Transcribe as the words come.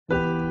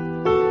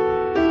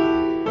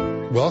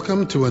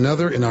Welcome to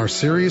another in our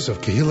series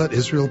of Kehillat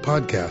Israel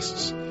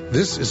podcasts.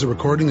 This is a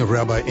recording of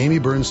Rabbi Amy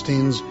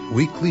Bernstein's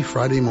weekly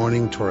Friday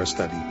morning Torah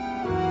study.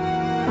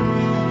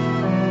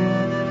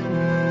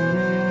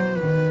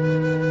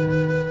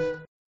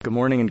 Good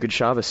morning and good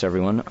Shabbos,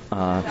 everyone.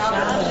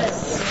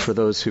 For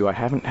those who I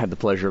haven't had the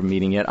pleasure of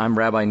meeting yet, I'm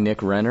Rabbi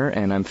Nick Renner,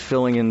 and I'm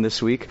filling in this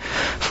week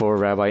for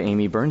Rabbi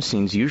Amy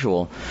Bernstein's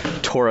usual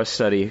Torah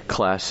study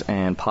class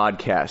and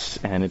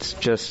podcast. And it's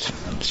just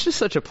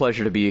such a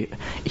pleasure to be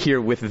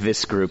here with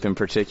this group in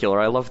particular.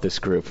 I love this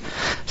group.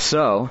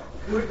 So,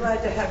 we're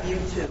glad to have you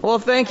too. Well,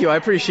 thank you. I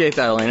appreciate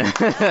that, Elena.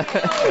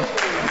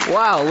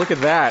 Wow, look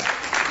at that.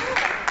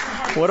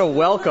 What a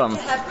welcome.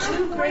 To have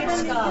two great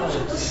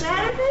scholars.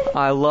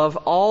 I love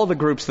all the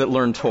groups that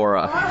learn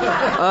Torah.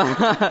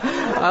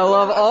 I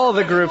love all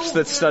the groups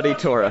that study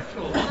Torah.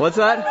 What's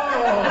that?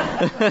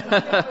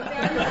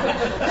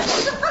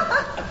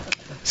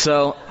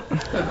 So,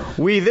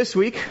 we this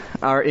week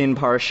are in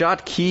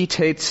Parashat Ki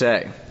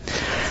Teitzei.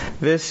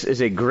 This is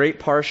a great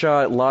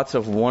parsha, lots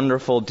of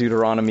wonderful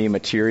Deuteronomy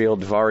material,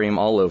 Dvarim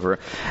all over.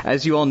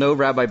 As you all know,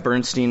 Rabbi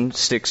Bernstein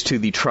sticks to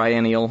the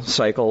triennial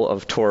cycle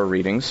of Torah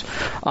readings.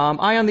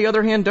 I, on the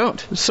other hand,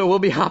 don't. So we'll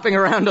be hopping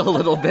around a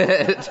little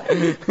bit.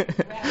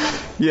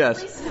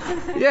 Yes.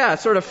 Yeah,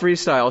 sort of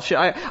freestyle.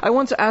 I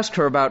once asked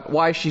her about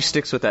why she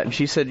sticks with that, and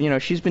she said,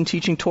 she's been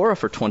teaching Torah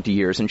for 20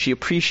 years, and she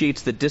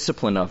appreciates the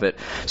discipline of it,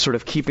 sort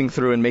of keeping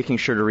through and making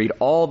sure to read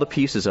all the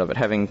pieces of it,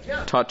 having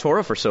taught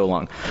Torah for so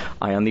long.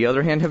 I, on the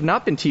other hand, have not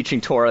been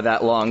teaching Torah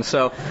that long,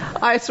 so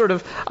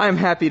I'm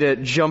happy to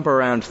jump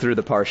around through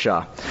the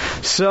parsha.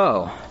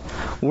 So,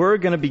 we're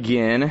going to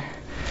begin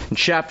in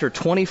chapter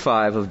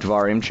 25 of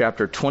Dvarim,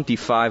 chapter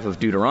 25 of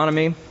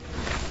Deuteronomy,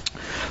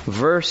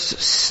 verse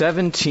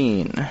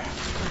 17.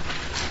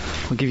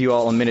 I'll give you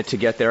all a minute to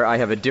get there. I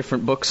have a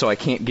different book, so I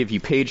can't give you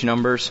page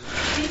numbers,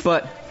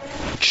 but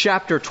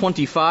chapter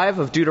 25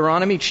 of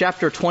Deuteronomy,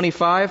 chapter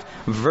 25,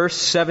 verse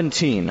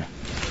 17.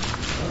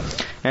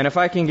 And if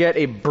I can get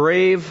a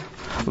brave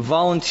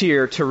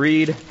volunteer to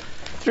read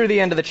through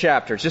the end of the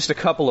chapter, just a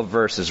couple of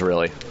verses,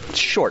 really. It's a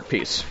short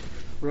piece.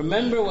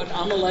 Remember what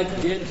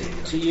Amalek did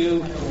to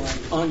you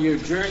on your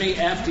journey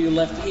after you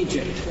left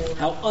Egypt.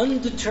 How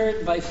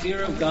undeterred by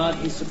fear of God,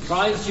 he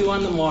surprised you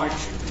on the march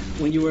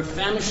when you were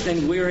famished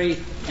and weary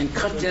and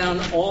cut down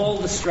all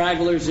the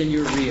stragglers in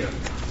your rear.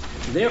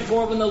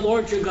 Therefore, when the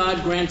Lord your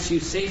God grants you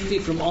safety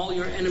from all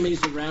your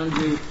enemies around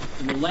you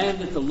in the land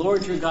that the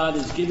Lord your God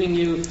is giving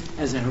you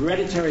as a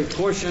hereditary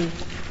portion,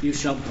 you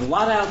shall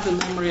blot out the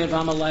memory of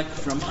Amalek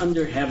from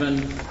under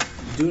heaven.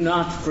 Do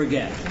not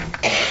forget.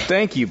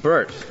 Thank you,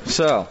 Bert.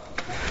 So,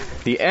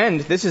 the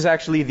end, this is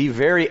actually the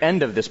very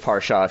end of this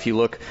parsha. If you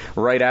look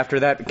right after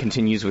that, it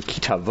continues with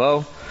Ki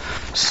Tavo.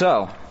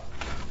 So,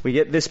 we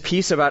get this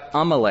piece about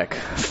Amalek.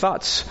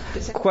 Thoughts,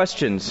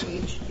 questions,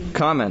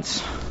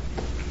 comments?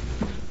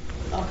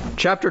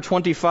 Chapter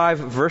 25,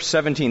 verse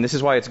 17. This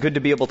is why it's good to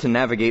be able to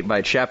navigate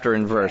by chapter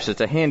and verse. It's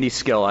a handy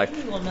skill.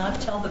 You will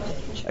not tell the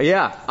page.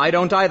 Yeah, I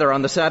don't either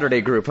on the Saturday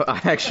group,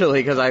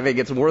 actually, because I think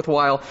it's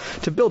worthwhile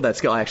to build that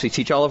skill. I actually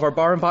teach all of our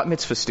bar and bat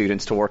mitzvah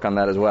students to work on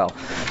that as well.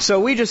 So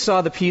we just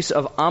saw the piece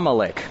of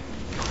Amalek.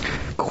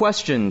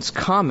 Questions,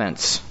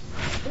 comments?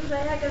 Who the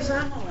heck is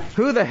Amalek?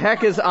 Who the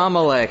heck is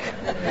Amalek?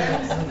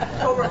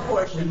 Torah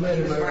portion.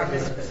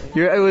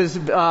 It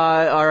was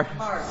our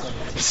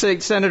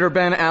Senator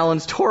Ben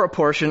Allen's Torah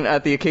portion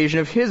at the occasion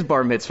of his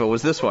bar mitzvah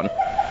was this one.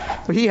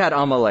 He had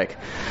Amalek.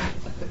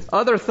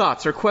 Other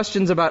thoughts or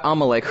questions about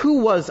Amalek?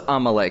 Who was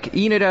Amalek?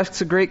 Enid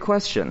asks a great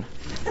question.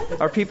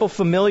 Are people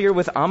familiar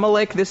with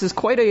Amalek? This is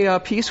quite a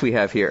piece we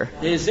have here.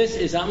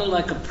 Is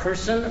Amalek a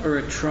person or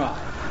a tribe?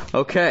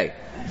 Okay,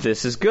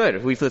 this is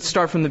good. Let's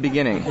start from the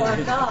beginning. Or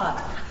a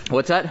god.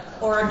 What's that?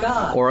 Or a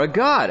god. Or a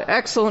god.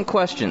 Excellent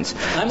questions.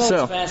 I'm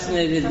always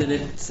fascinated that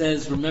it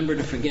says, remember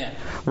to forget.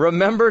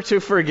 Remember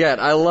to forget.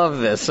 I love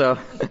this. So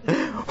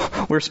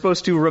we're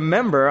supposed to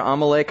remember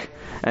Amalek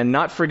and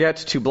not forget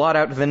to blot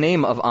out the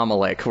name of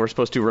Amalek. We're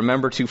supposed to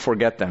remember to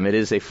forget them. It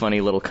is a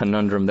funny little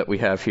conundrum that we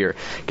have here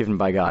given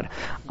by God.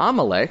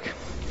 Amalek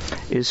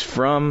is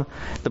from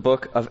the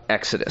book of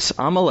Exodus.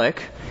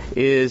 Amalek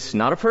is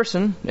not a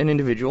person, an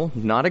individual,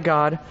 not a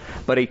god,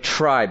 but a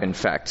tribe, in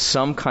fact,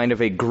 some kind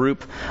of a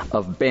group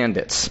of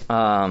bandits.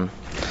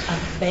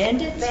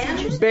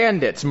 Bandits?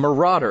 Bandits,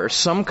 marauders,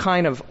 some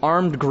kind of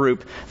armed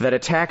group that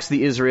attacks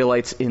the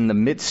Israelites in the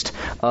midst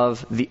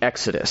of the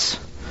Exodus.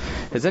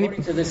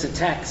 According to this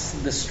attacks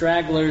the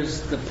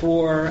stragglers, the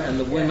poor, and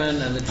the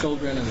women, and the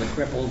children, and the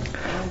crippled.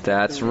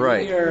 That's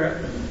right.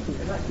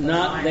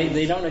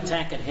 They don't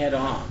attack it head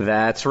on.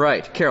 That's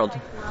right. Carol.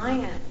 Like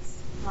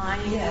lions.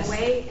 Lions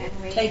wait and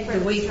wait Take for the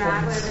the weak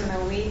stragglers ones.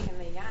 and the weak and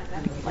the young.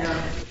 That's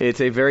like... It's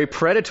a very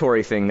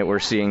predatory thing that we're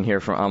seeing here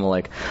from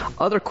Amalek.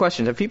 Other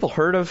questions? Have people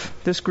heard of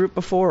this group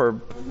before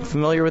or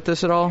familiar with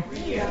this at all?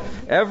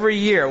 Every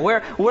year.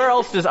 Where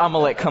else does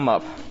Amalek come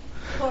up?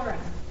 Torah.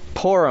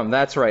 Purim,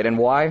 that's right. And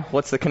why?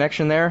 What's the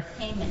connection there?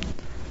 Haman.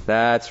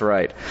 That's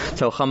right.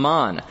 So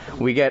Haman,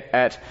 we get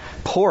at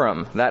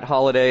Purim, that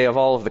holiday of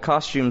all of the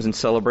costumes and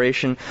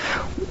celebration.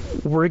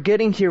 We're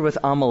getting here with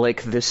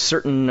Amalek this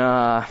certain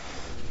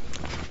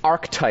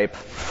archetype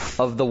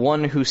of the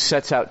one who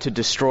sets out to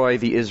destroy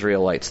the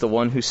Israelites, the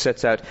one who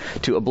sets out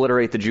to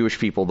obliterate the Jewish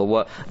people,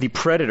 the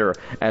predator,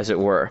 as it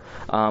were,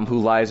 who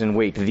lies in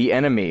wait, the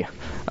enemy.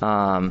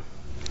 And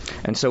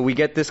so we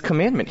get this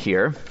commandment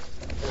here.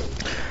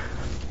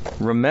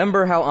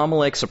 Remember how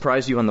Amalek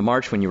surprised you on the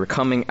march when you were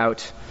coming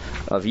out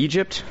of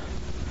Egypt?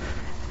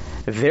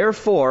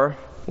 Therefore,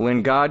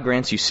 when God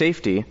grants you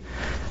safety,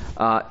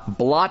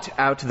 blot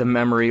out the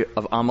memory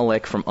of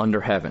Amalek from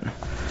under heaven.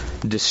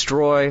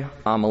 Destroy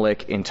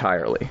Amalek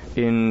entirely,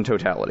 in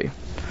totality.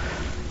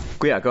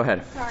 Yeah, go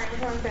ahead. Sorry, I'm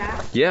going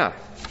back. Yeah.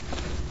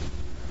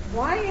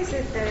 Why is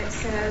it that it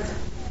says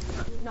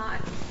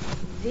not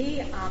the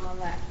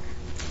Amalek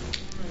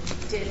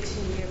did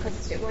to you?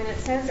 Because when it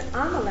says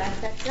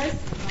Amalek, that does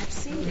like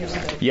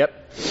singular. Yep.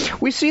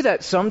 We see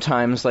that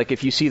sometimes, like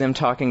if you see them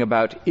talking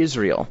about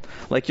Israel.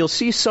 Like you'll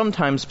see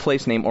sometimes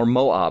place name, or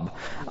Moab.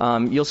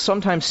 You'll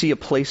sometimes see a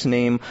place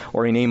name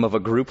or a name of a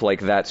group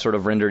like that sort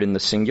of rendered in the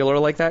singular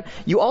like that.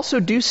 You also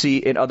do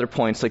see at other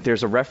points, like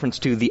there's a reference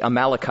to the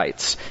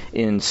Amalekites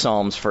in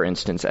Psalms, for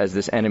instance, as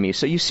this enemy.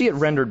 So you see it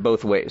rendered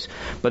both ways.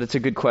 But it's a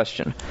good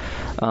question.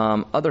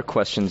 Other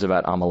questions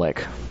about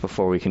Amalek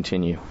before we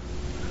continue?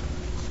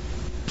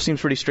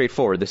 Seems pretty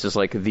straightforward. This is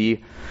like the...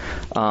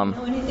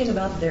 know anything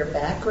about their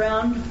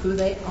background, who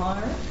they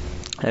are?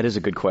 That is a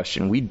good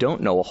question. We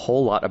don't know a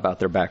whole lot about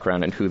their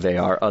background and who they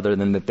are, other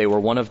than that they were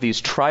one of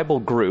these tribal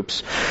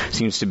groups,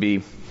 seems to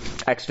be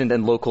extant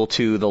and local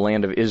to the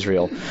land of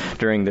Israel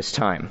during this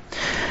time.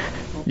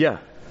 Yeah.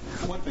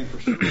 One thing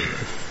for sure,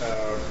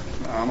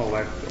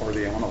 Amalek, or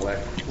the Amalek,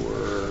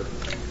 were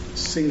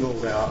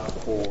singled out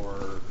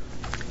for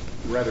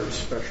rather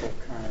special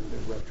kind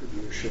of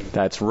retribution.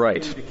 That's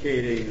right.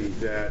 Indicating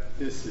that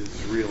this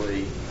is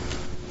really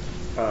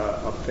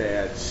a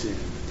bad sin.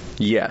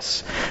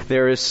 Yes.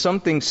 There is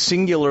something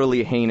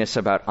singularly heinous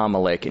about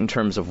Amalek in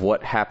terms of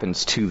what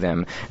happens to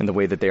them and the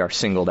way that they are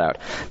singled out.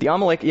 The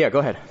Amalek, yeah, go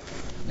ahead.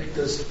 Nick,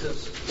 does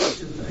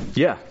two things.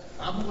 Yeah.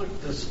 Amalek,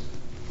 does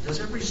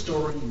every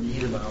story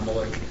need an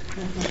Amalek?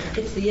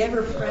 It's the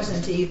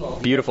ever-present evil.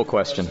 Beautiful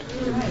question.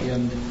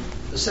 And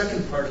the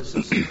second part is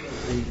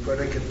the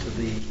predicate to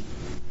the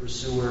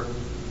pursuer.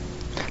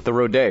 The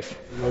Rodef.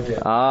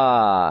 Rodef.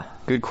 Ah,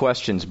 good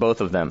questions,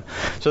 both of them.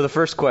 So the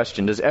first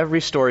question, does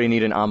every story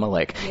need an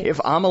Amalek? Yes. If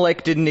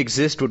Amalek didn't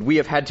exist, would we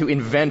have had to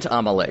invent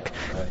Amalek?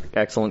 Right.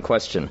 Excellent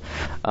question.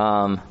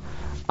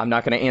 I'm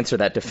not going to answer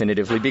that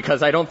definitively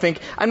because I'm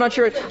not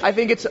sure. I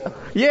think it's, trying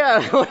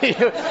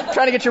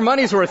to get your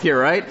money's worth here,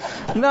 right?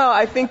 No,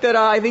 I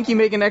think you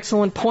make an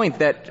excellent point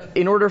that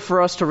in order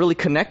for us to really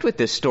connect with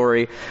this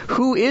story,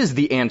 who is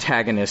the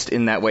antagonist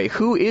in that way?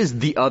 Who is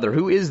the other?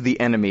 Who is the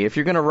enemy? If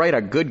you're going to write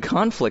a good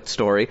conflict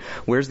story,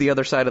 where's the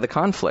other side of the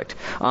conflict?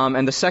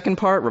 And the second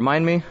part,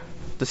 remind me,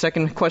 the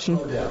second question?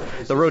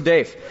 The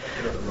Rodef.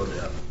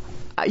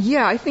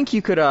 Yeah, I think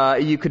you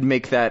could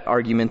make that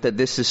argument that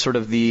this is sort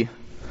of the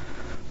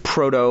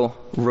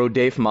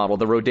proto-Rodef model.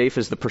 The Rodef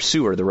is the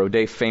pursuer. The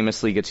Rodef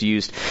famously gets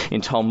used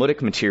in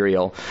Talmudic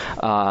material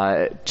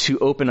to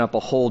open up a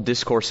whole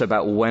discourse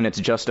about when it's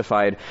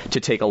justified to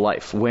take a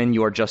life, when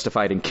you are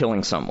justified in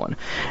killing someone.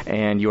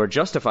 And you are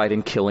justified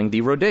in killing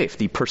the Rodef,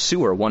 the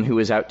pursuer, one who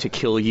is out to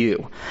kill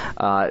you.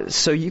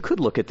 So you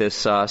could look at this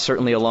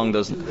certainly along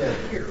those...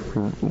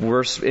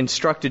 We're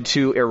instructed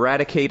to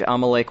eradicate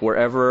Amalek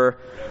wherever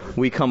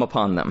we come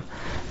upon them.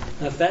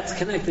 Now, if that's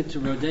connected to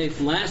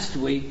Rodef, last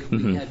week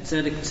we had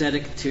Tzedek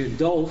Tzedek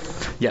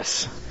Tirdof.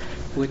 Yes.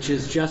 Which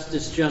is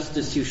justice,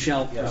 justice you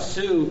shall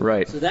pursue.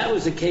 Right. So that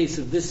was a case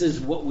of this is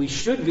what we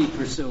should be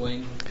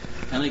pursuing,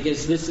 and I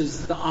guess this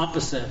is the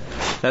opposite.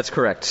 That's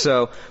correct.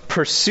 So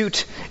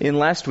pursuit in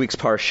last week's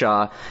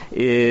Parsha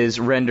is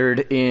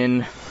rendered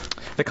in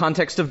the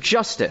context of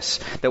justice,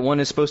 that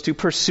one is supposed to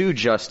pursue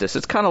justice.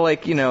 It's kind of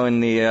like, in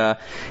the,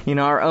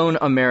 our own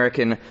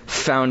American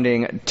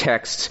founding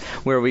texts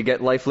where we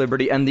get life,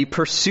 liberty, and the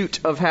pursuit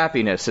of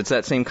happiness. It's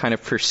that same kind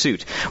of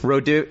pursuit.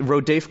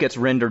 Rodef gets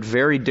rendered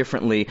very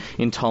differently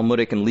in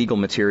Talmudic and legal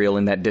material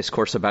in that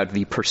discourse about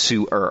the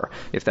pursuer,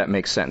 if that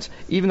makes sense,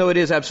 even though it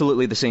is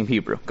absolutely the same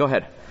Hebrew. Go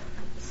ahead.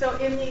 So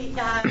in the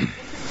interest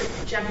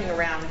of jumping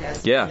around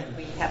as we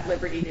have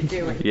liberty to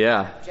do, and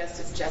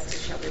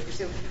justice shall we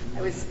pursue.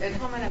 I was at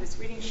home and I was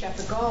reading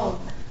Shefa Gold,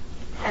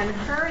 and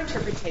her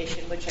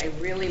interpretation, which I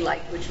really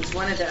liked, which was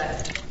one of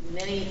the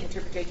many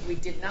interpretations we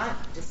did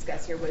not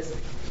discuss here, was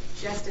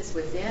justice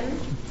within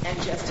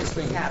and justice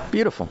without.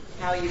 Beautiful.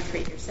 How you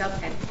treat yourself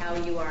and how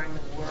you are in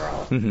the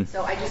world. Mm-hmm.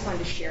 So I just wanted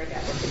to share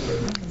that with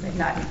you because I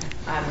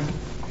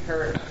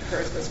thought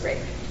hers was great.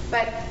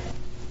 But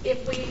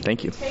if we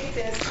take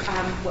this,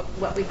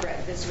 what we've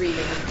read, this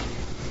reading,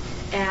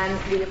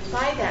 and we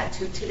apply that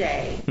to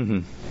today,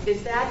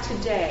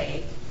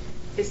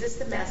 is this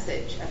the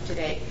message of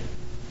today?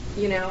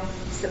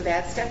 some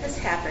bad stuff has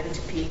happened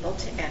to people,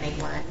 to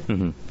anyone.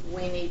 Mm-hmm.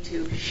 We need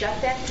to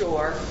shut that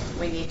door.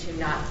 We need to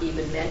not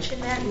even mention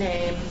that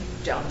name.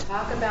 Don't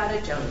talk about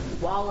it.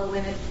 Don't wallow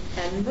in it.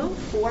 And move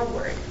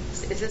forward.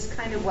 Is this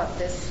kind of what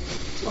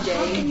this today...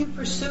 Well, how can you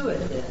pursue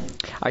it then?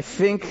 I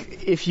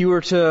think if you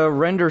were to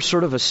render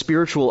sort of a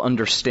spiritual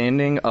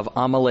understanding of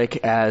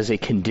Amalek as a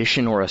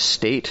condition or a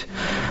state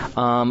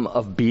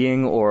of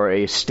being or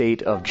a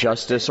state of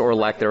justice or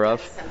lack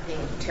thereof. Something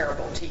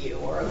terrible to you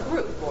or a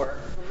group or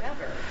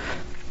whomever.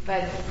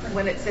 But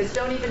when it says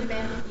don't even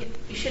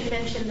you should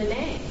mention the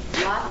name,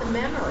 blot the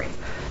memory.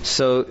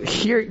 So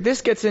here,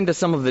 this gets into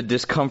some of the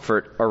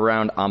discomfort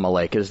around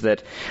Amalek, is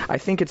that I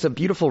think it's a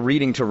beautiful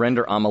reading to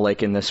render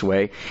Amalek in this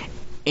way.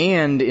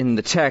 And in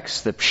the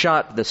text, the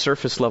pshat, the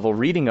surface level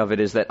reading of it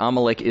is that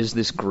Amalek is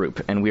this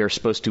group, and we are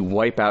supposed to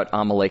wipe out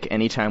Amalek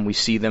anytime we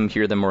see them,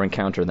 hear them, or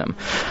encounter them.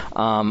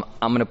 I'm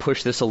going to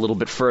push this a little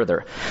bit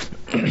further.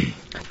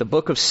 The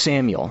book of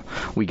Samuel,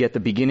 we get the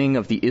beginning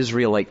of the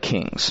Israelite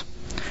kings.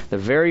 The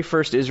very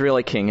first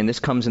Israelite king, and this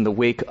comes in the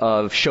wake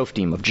of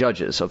Shoftim, of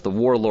judges, of the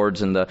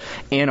warlords and the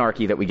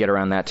anarchy that we get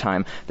around that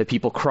time. The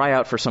people cry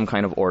out for some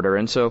kind of order,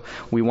 and so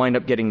we wind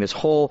up getting this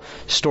whole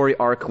story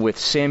arc with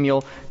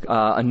Samuel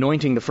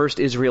anointing the first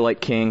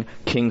Israelite king,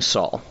 King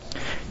Saul.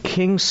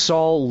 King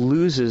Saul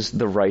loses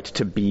the right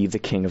to be the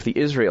king of the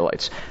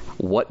Israelites.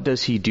 What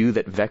does he do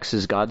that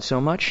vexes God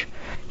so much?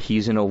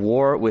 He's in a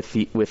war with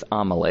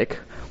Amalek,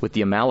 with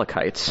the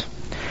Amalekites,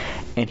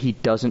 and he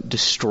doesn't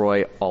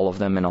destroy all of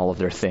them and all of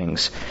their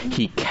things.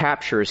 He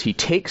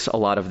takes a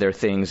lot of their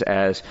things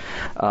as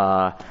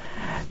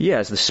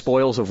the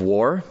spoils of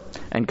war.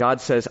 And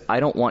God says, I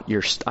don't want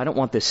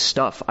this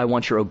stuff. I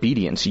want your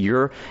obedience.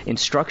 Your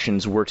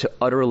instructions were to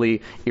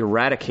utterly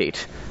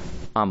eradicate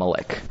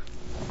Amalek.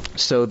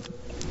 So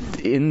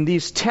in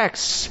these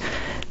texts,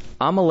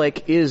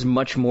 Amalek is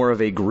much more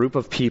of a group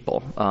of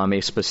people,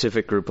 a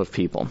specific group of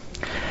people.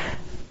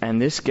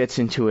 And this gets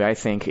into, I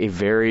think, a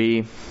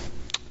very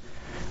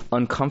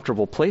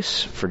uncomfortable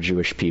place for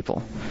Jewish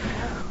people.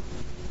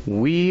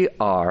 We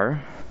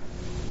are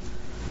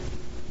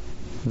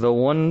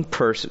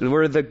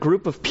we're the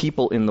group of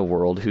people in the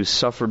world who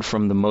suffered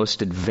from the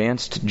most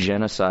advanced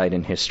genocide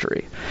in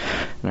history.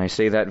 And I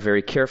say that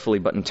very carefully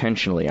but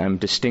intentionally. I'm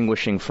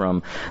distinguishing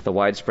from the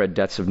widespread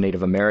deaths of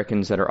Native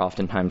Americans that are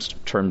oftentimes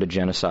termed a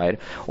genocide,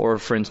 or,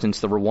 for instance,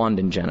 the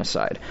Rwandan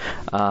genocide.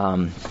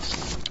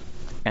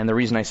 And the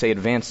reason I say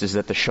advanced is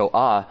that the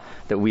Shoah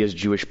that we as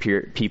Jewish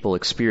people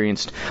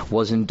experienced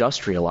was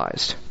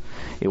industrialized.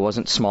 It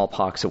wasn't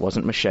smallpox, it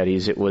wasn't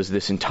machetes, it was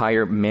this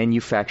entire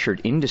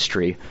manufactured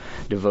industry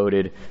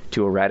devoted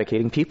to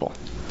eradicating people.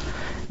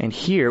 And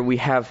here we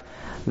have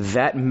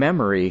that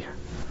memory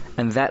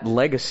and that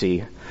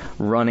legacy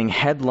running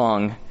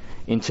headlong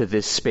into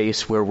this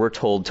space where we're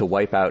told to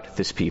wipe out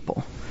this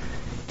people.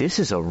 This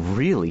is a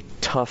really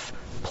tough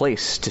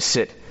place to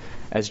sit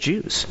as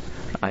Jews,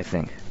 I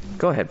think.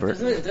 Go ahead, Bert.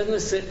 Doesn't it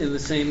sit in the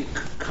same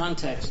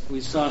context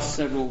we saw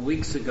several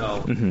weeks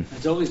ago? Mm-hmm.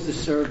 It's always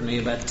disturbed me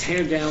about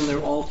tear down their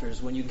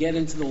altars. When you get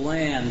into the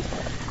land,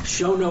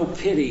 show no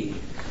pity.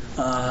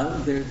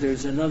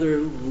 There's another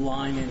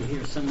line in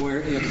here somewhere.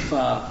 If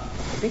I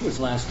think it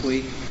was last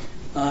week,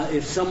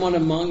 if someone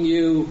among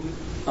you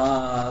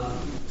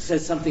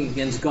says something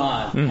against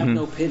God, have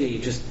no pity,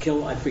 just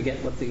kill. I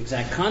forget what the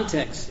exact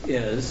context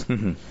is.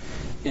 Mm-hmm.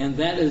 And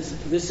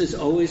this has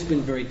always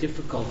been very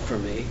difficult for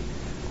me.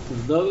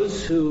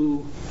 Those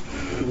who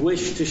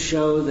wish to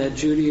show that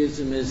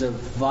Judaism is a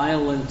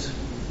violent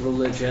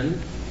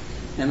religion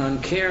and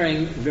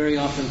uncaring very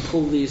often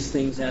pull these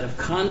things out of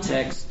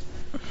context,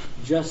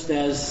 just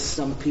as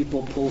some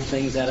people pull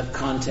things out of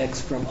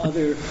context from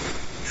other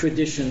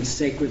traditions,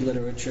 sacred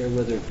literature,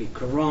 whether it be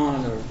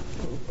Quran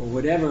or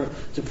whatever,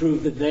 to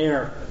prove that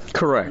they're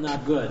correct,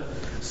 not good.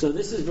 So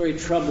this is very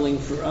troubling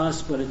for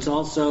us, but it's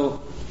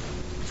also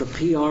for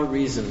PR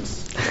reasons.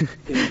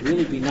 It would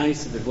really be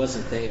nice if it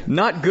wasn't there.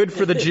 Not good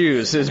for the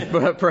Jews, is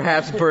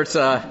perhaps Bert's,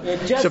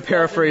 to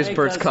paraphrase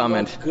Bert's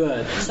comment.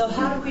 Good. So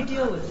how do we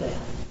deal with that?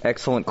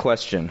 Excellent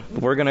question.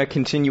 We're going to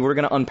continue. We're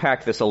going to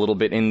unpack this a little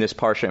bit in this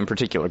parsha in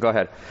particular. Go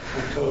ahead.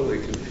 I'm totally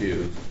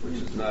confused,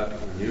 which is not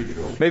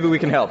unusual. Maybe we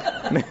can help.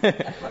 The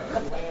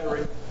way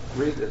I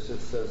read this, it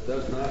says,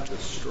 does not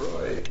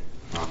destroy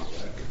Amalek.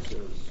 It says,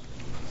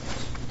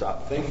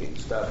 stop thinking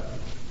about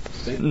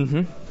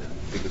them.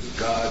 Because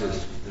God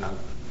is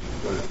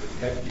going to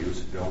protect you,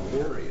 so don't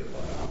worry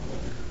about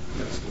Amalek.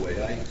 That's the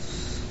way I...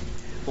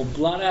 Well,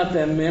 blot out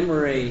that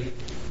memory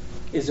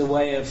is a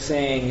way of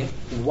saying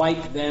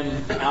wipe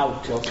them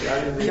out, kill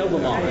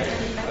them all.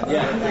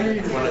 Yeah,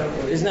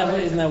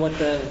 isn't that what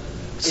the?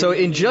 So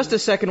in just a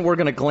second, we're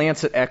going to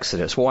glance at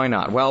Exodus. Why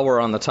not? While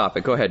we're on the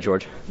topic, go ahead,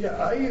 George. Yeah,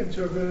 I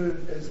interpret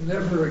it as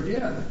never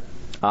again.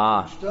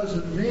 Which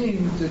doesn't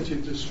mean that you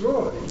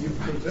destroy. You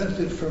prevent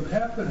it from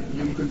happening.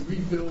 You could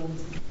rebuild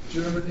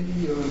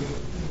Germany or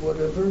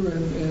whatever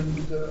and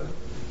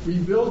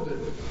rebuild it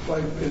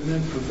and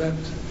then prevent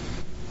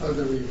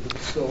other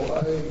evils. So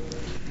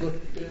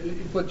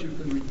but you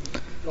can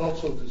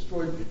also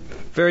destroyed people.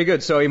 Very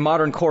good. So a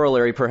modern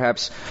corollary,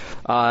 perhaps,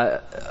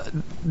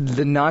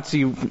 the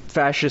Nazi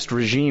fascist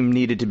regime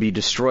needed to be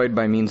destroyed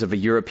by means of a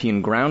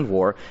European ground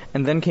war,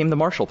 and then came the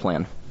Marshall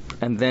Plan.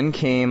 And then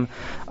came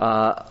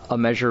a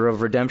measure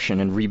of redemption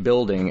and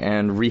rebuilding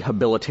and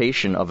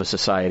rehabilitation of a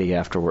society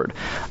afterward.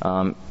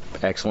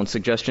 Excellent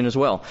suggestion as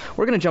well.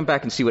 We're going to jump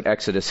back and see what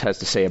Exodus has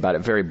to say about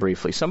it very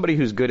briefly. Somebody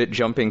who's good at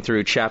jumping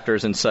through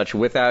chapters and such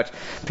without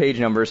page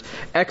numbers.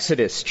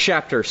 Exodus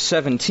chapter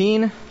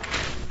 17.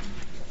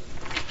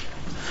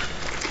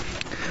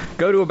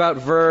 Go to about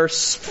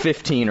verse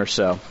 15 or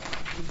so.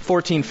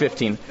 14,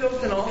 15.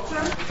 Built an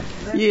altar?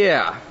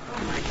 Yeah.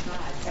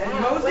 And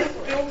Moses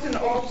built an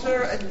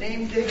altar and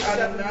named it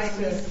Adonai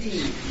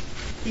Nissi.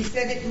 He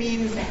said it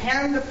means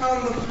hand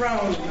upon the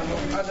throne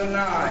of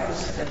Adonai.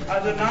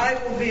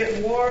 Adonai will be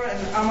at war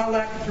and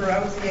Amalek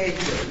throughout the ages.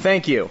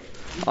 Thank you.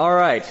 All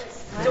right.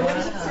 So what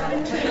is it,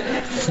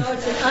 17? So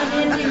it's an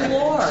unending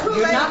war.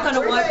 You're not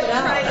going to wipe it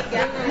out.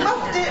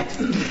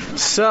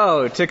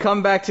 So, to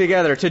come back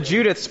together, to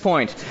Judith's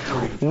point,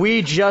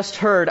 we just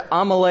heard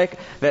Amalek,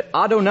 that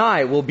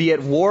Adonai will be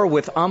at war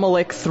with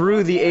Amalek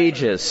through the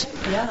ages.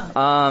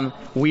 Yeah.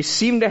 We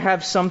seem to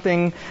have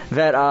something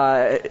that,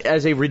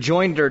 as a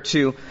rejoinder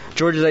to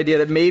George's idea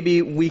that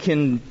maybe we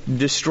can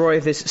destroy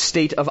this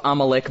state of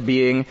Amalek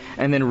being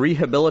and then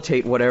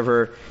rehabilitate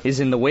whatever is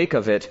in the wake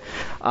of it.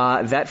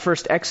 That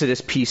first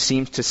Exodus piece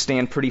seems to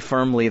stand pretty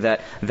firmly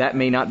that that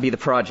may not be the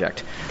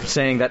project,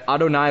 saying that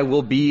Adonai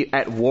will be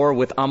at war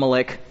with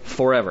Amalek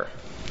forever.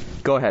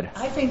 Go ahead.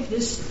 I think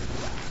this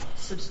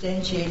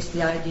substantiates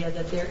the idea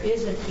that there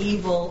is an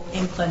evil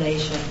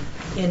inclination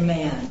in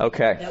man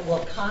that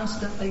will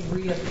constantly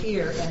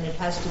reappear, and it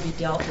has to be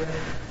dealt with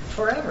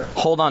forever.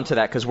 Hold on to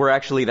that, because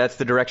that's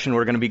the direction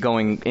we're going to be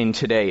going in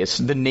today, is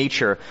the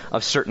nature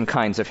of certain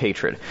kinds of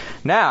hatred.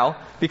 Now,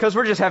 because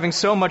we're just having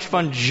so much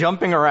fun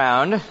jumping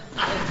around,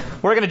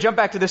 we're going to jump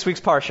back to this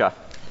week's Parsha.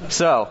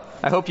 So,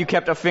 I hope you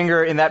kept a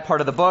finger in that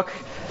part of the book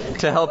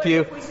to help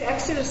you. It was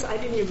Exodus, I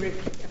didn't even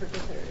ever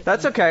get there.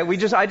 That's okay.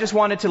 I just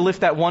wanted to lift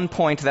that one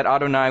point that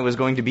Adonai was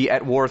going to be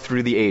at war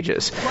through the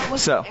ages. What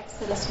was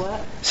Exodus what?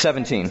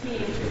 17.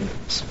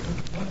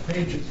 What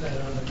page is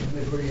that on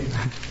the green?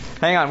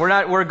 Hang on,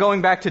 we're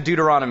going back to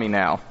Deuteronomy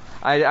now.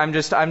 I'm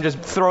just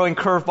throwing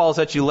curveballs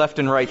at you left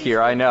and right here,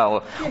 I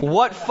know.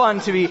 What fun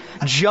to be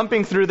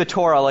jumping through the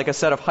Torah like a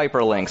set of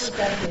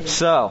hyperlinks.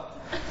 So,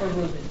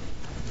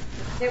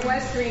 it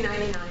was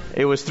 $3.99.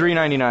 It was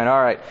 $3.99.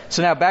 All right.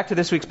 So now back to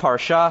this week's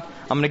Parsha.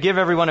 I'm going to give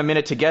everyone a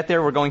minute to get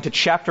there. We're going to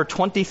chapter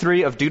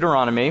 23 of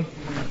Deuteronomy.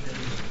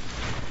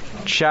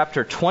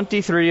 Chapter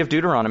 23 of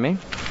Deuteronomy.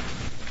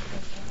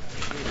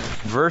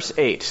 Verse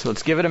 8.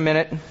 Let's give it a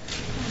minute.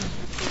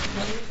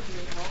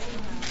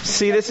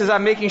 See,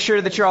 I'm making sure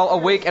that you're all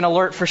awake and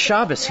alert for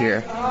Shabbos here.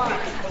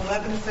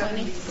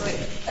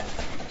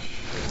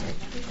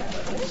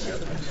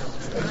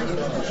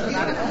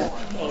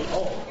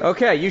 1176.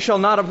 Okay, you shall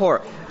not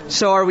abhor.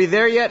 So are we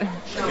there yet?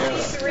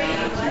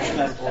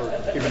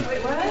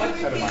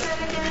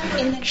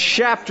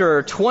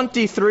 Chapter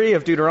 23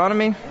 of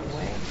Deuteronomy.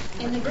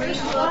 In the Greek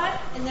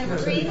what? In the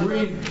Greek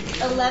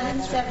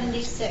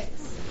 1176.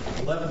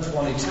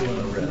 1122 in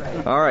the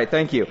red. All right,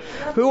 thank you.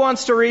 Who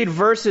wants to read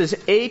verses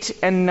 8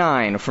 and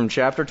 9 from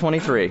chapter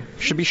 23?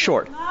 Should be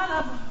short. You shall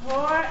not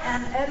abhor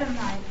an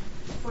Edomite,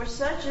 for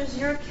such is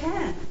your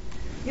kin.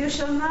 You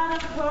shall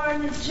not abhor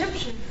an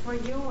Egyptian, for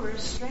you were a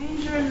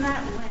stranger in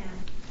that land.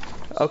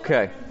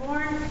 Okay.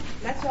 Born,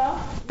 that's all?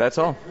 That's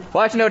all.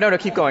 Well, actually, no,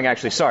 keep going,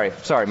 actually. Sorry,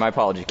 my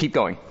apology. Keep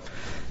going.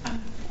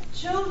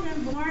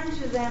 Children born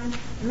to them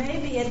may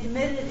be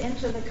admitted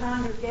into the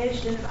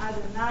congregation of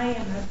Adonai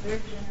in the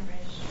third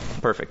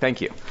generation. Perfect,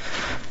 thank you.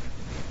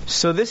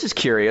 So this is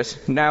curious.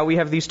 Now we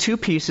have these two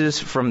pieces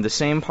from the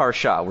same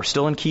Parsha. We're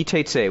still in Ki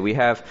Teitzei. We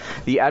have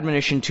the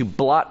admonition to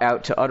blot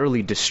out, to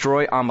utterly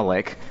destroy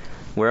Amalek,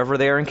 wherever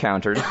they are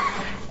encountered.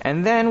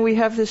 And then we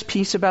have this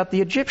piece about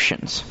the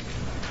Egyptians.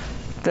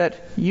 That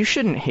you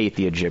shouldn't hate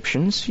the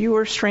Egyptians. You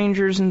are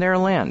strangers in their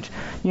land.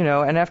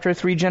 And after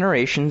 3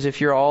 generations, if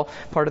you're all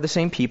part of the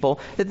same people,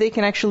 that they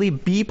can actually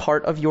be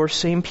part of your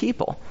same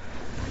people.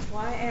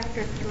 Why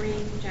after 3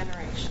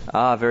 generations?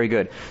 Very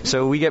good.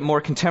 So we get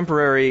more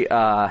contemporary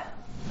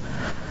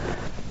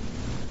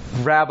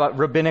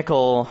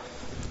rabbinical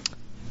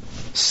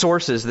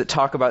sources that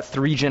talk about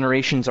 3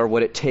 generations are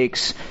what it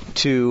takes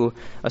to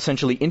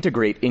essentially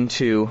integrate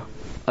into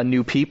a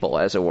new people,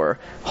 as it were,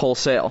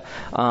 wholesale.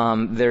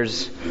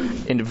 There's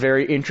a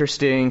very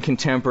interesting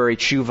contemporary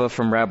tshuva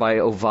from Rabbi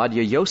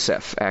Ovadia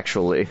Yosef,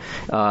 actually,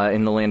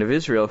 in the land of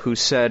Israel, who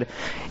said,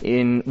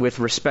 with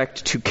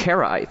respect to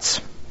Karaites.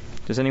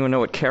 Does anyone know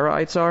what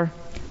Karaites are?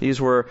 These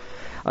were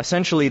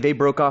essentially, they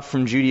broke off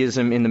from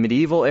Judaism in the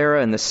medieval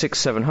era in the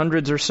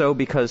 600s-700s or so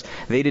because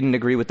they didn't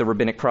agree with the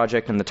Rabbinic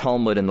Project and the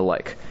Talmud and the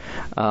like.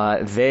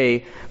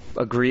 They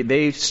agreed.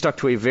 They stuck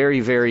to a very,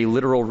 very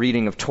literal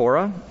reading of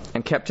Torah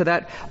and kept to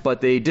that,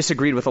 but they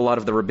disagreed with a lot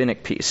of the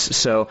rabbinic piece.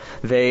 So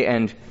they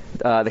and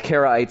the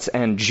Karaites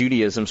and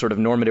Judaism, sort of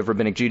normative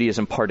rabbinic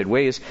Judaism, parted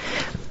ways.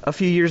 A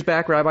few years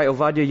back, Rabbi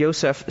Ovadia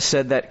Yosef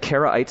said that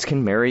Karaites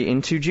can marry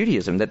into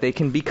Judaism, that they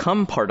can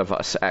become part of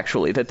us,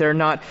 actually, that they're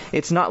not,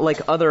 it's not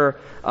like other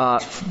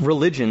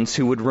religions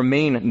who would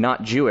remain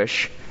not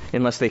Jewish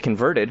unless they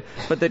converted,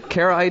 but that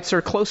Karaites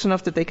are close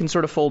enough that they can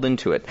sort of fold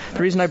into it. The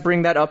reason I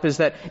bring that up is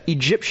that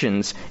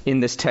Egyptians in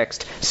this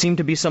text seem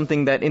to be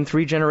something that in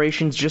 3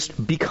 generations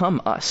just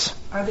become us.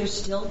 Are there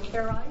still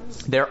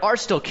Karaites? There are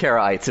still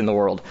Karaites in the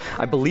world.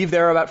 I believe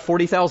there are about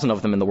 40,000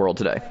 of them in the world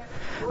today.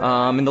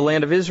 In the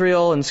land of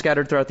Israel and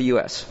scattered throughout the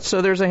U.S.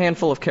 So there's a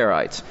handful of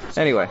Karaites.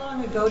 Anyway. How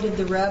long ago did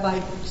the rabbi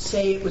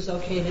say it was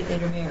okay to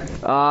intermarry?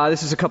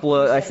 This is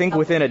I think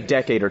within a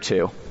decade or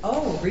 2.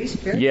 Oh,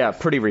 recently? Yeah,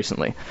 pretty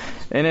recently.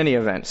 In any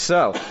event.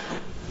 So,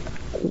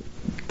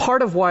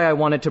 part of why I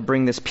wanted to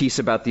bring this piece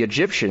about the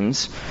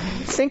Egyptians,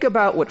 think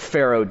about what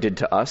Pharaoh did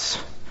to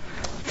us.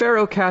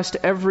 Pharaoh cast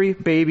every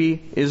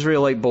baby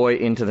Israelite boy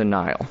into the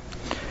Nile.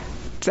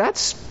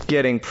 That's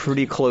getting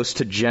pretty close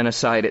to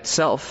genocide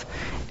itself,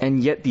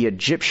 and yet the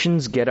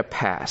Egyptians get a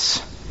pass.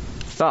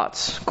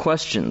 Thoughts,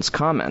 questions,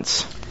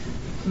 comments?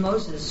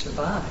 Moses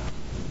survived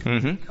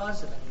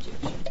because of an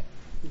Egyptian.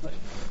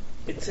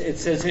 It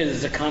says here,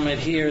 there's a comment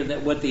here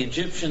that what the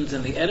Egyptians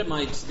and the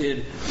Edomites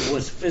did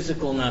was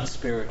physical, not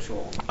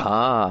spiritual.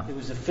 It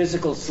was a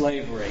physical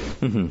slavery.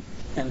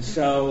 And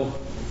so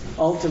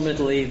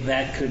ultimately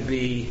that could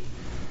be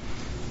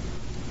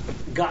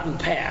gotten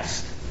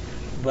past.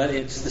 But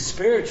it's the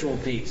spiritual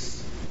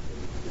piece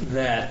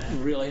that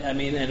really, and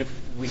if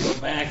we go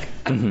back,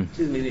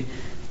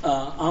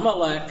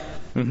 Amalek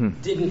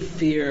didn't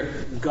fear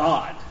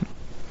God.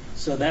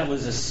 So that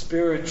was a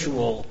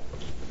spiritual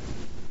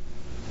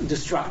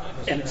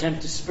an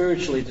attempt to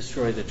spiritually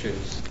destroy the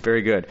Jews.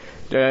 Very good.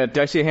 Did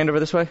I see a hand over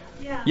this way?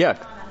 Yeah.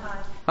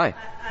 Hi.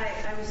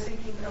 I was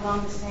thinking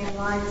along the same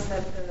lines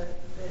that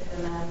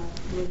and I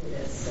knew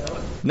this,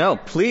 so. No,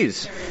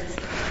 please.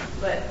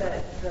 But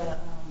that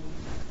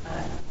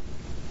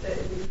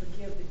we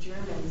forgive the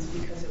Germans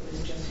because it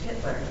was just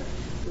Hitler.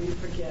 We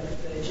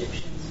forgive the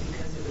Egyptians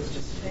because it was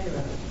just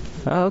Pharaoh.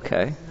 Oh,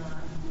 okay. It was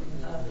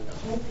not the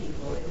whole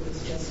people. It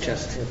was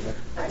just Hitler.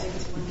 I think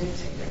it's one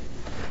dictator.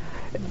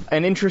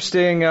 An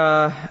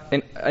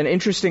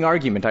interesting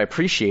argument. I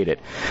appreciate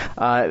it.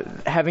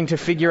 Having to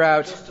figure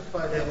out.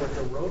 Justify that with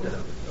the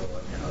Rodef,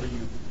 though. How do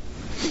you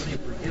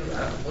forgive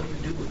that? What do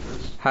you do with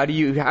this? How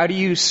do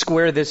you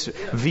square this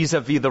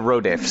vis-a-vis the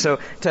Rodef? So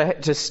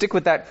to stick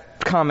with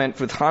that comment,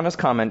 with Hannah's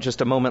comment,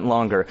 just a moment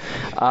longer,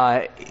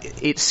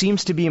 it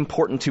seems to be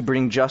important to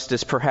bring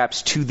justice,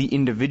 perhaps, to the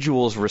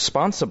individuals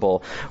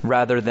responsible,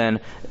 rather than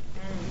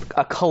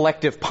a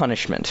collective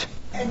punishment.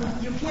 And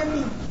you can't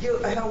be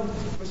held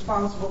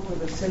responsible for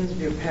the sins of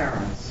your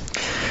parents.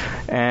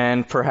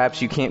 And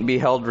perhaps you can't be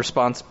held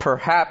responsible.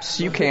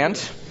 Perhaps you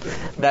can't.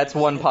 That's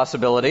one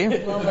possibility.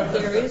 Well, but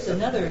there is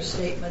another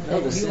statement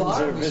that you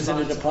are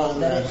responsible,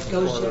 that it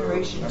goes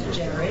generation to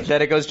generation.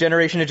 That it goes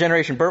generation to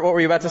generation. Bert, what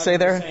were you about to say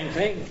there? The same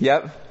thing.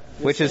 Yep.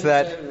 Which is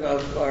that?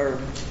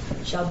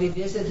 Shall be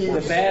visited.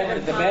 The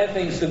bad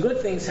things, the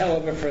good things,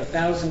 however, for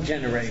 1,000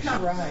 generations.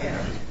 That's not right.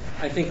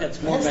 I think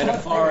that's more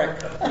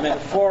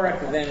metaphoric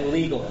than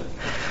legal.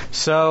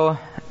 So,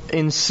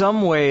 in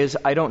some ways,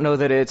 I don't know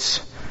that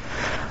it's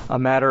a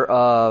matter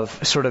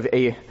of sort of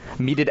a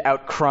meted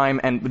out crime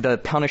and the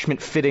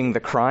punishment fitting the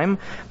crime,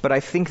 but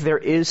I think there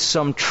is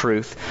some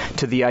truth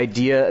to the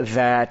idea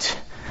that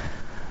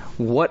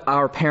what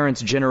our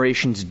parents'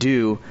 generations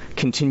do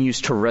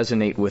continues to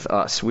resonate with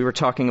us. We were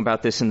talking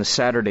about this in the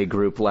Saturday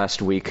group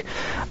last week.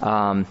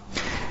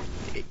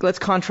 Let's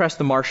contrast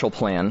the Marshall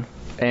Plan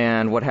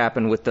and what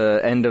happened with the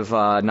end of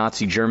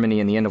Nazi Germany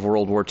and the end of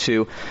World War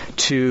II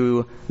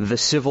to the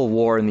Civil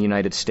War in the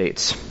United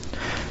States.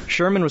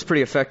 Sherman was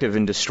pretty effective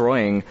in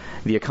destroying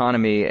the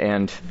economy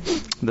and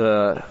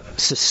the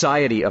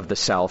society of the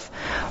South,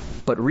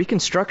 but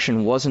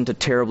Reconstruction wasn't a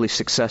terribly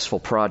successful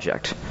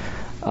project.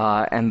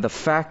 And the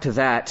fact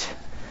that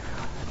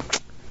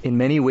in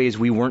many ways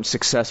we weren't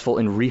successful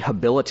in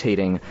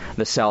rehabilitating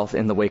the South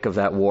in the wake of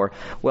that war,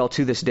 well,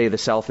 to this day the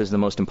South is the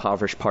most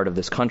impoverished part of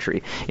this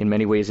country. In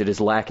many ways it is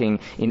lacking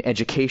in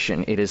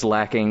education. It is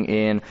lacking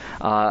in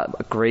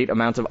great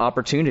amounts of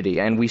opportunity.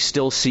 And we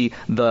still see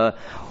the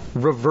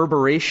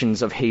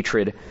reverberations of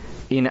hatred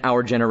in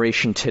our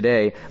generation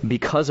today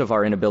because of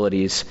our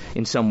inabilities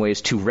in some ways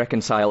to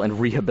reconcile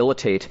and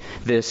rehabilitate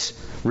this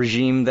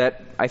regime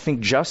that I think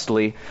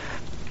justly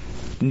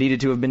needed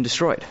to have been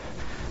destroyed.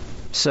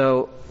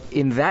 So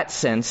in that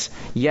sense,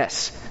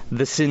 yes,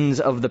 the sins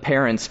of the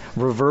parents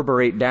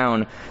reverberate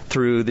down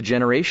through the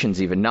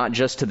generations even, not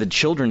just to the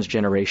children's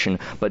generation,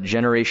 but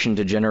generation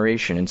to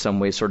generation, in some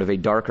ways sort of a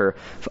darker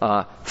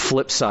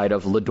flip side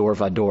of Lador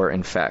Vador,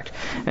 in fact.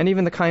 And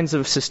even the kinds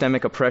of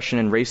systemic oppression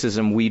and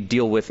racism we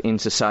deal with in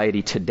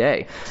society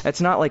today.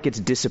 It's not like it's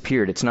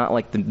disappeared. It's not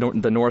like the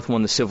North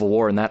won the Civil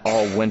War and that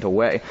all went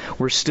away.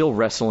 We're still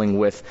wrestling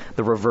with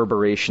the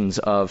reverberations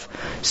of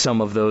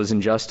some of those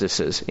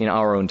injustices in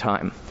our own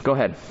time. Go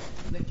ahead.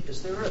 Nick,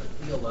 is there a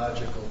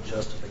theological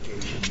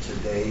justification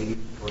today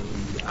for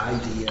the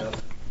idea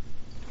of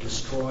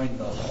destroying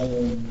the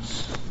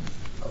homes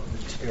of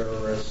the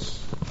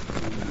terrorists,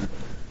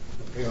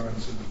 the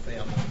parents and the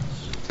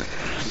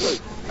families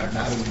are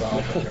not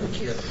involved in their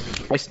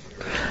kids?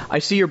 I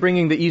see you're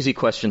bringing the easy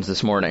questions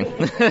this morning.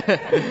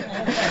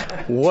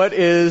 What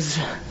is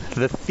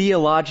the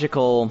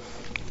theological...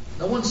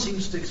 No one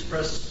seems to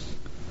express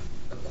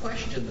a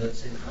question that's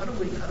saying, how do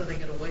they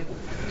get away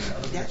with this? How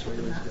do that's what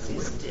the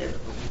Nazis did.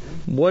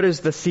 What is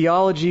the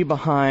theology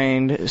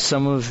behind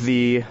some of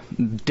the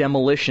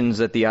demolitions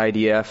that the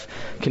IDF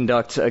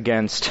conducts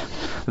against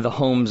the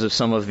homes of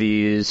some of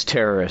these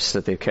terrorists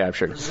that they've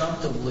captured?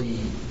 Presumptively,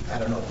 I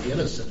don't know if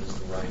innocent is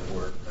the right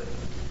word, but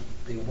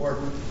they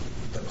weren't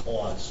the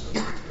cause of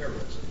the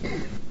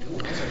terrorism.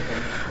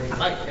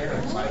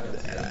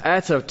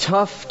 That's a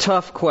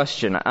tough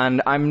question,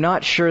 and I'm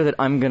not sure that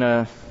I'm going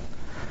to...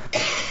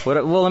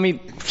 Well, let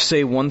me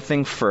say one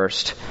thing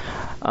first.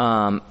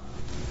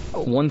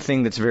 One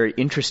thing that's very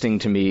interesting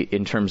to me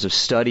in terms of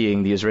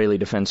studying the Israeli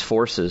Defense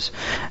Forces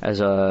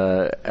as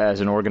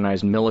an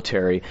organized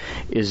military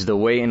is the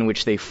way in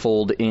which they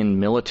fold in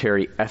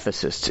military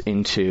ethicists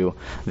into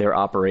their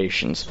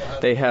operations.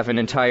 They have an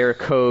entire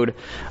code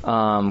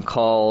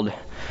called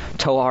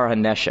Tohar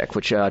HaNeshek,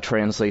 which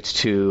translates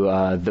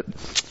to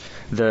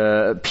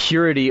the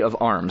purity of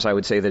arms. I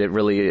would say that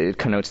it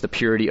connotes the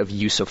purity of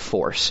use of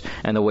force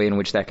and the way in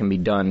which that can be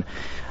done.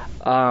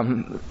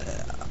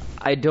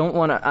 I don't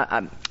want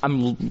to...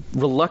 I'm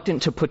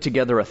reluctant to put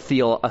together a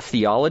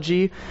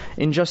theology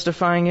in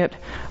justifying it,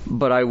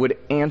 but I would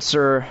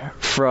answer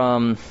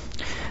from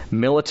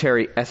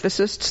military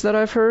ethicists that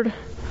I've heard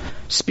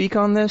speak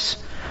on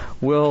this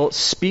will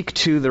speak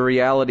to the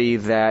reality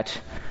that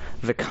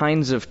the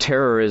kinds of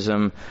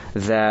terrorism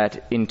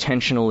that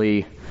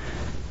intentionally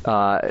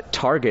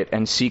target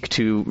and seek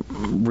to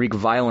wreak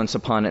violence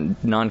upon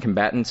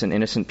non-combatants and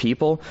innocent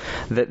people,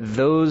 that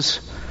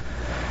those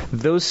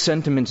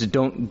sentiments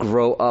don't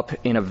grow up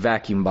in a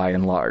vacuum by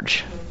and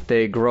large.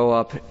 They grow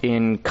up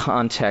in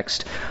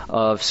context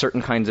of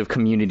certain kinds of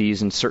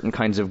communities and certain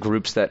kinds of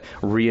groups that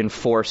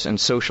reinforce and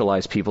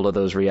socialize people to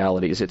those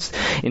realities. It's,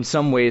 in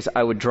some ways,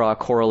 I would draw a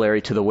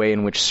corollary to the way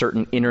in which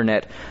certain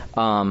internet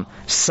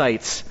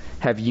sites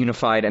have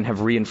unified and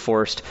have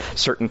reinforced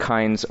certain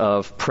kinds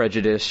of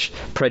prejudice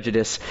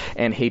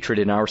and hatred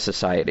in our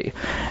society.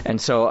 And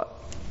so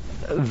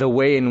the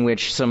way in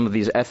which some of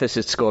these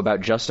ethicists go about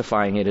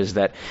justifying it is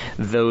that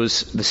the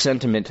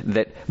sentiment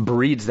that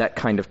breeds that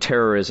kind of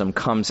terrorism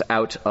comes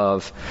out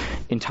of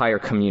entire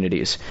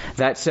communities.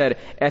 That said,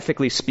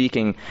 ethically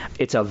speaking,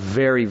 it's a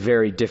very,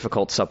 very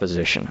difficult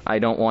supposition. I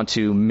don't want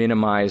to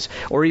minimize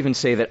or even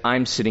say that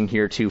I'm sitting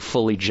here to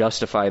fully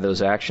justify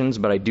those actions,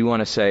 but I do want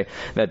to say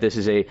that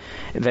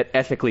that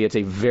ethically it's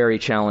a very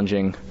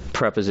challenging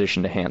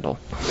preposition to handle.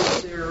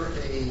 Is there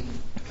a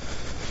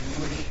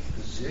Jewish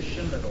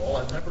position at all?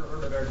 I've never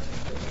heard it articulated.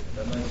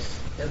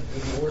 And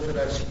the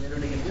Orthodox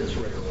community in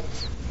Israel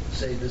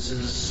say this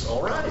is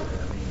all right. I mean,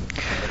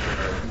 there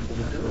are people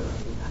who do it.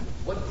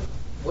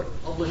 What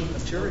published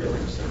material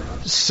is there?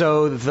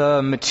 So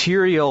the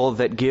material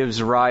that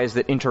gives rise,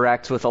 that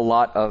interacts with a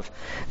lot of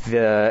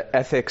the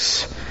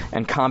ethics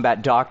and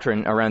combat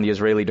doctrine around the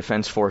Israeli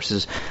Defense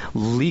Forces,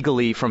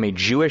 legally from a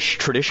Jewish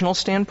traditional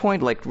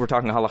standpoint, like we're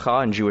talking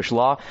halakha and Jewish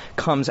law,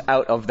 comes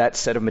out of that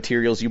set of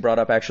materials you brought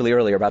up actually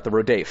earlier about the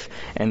Rodef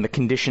and the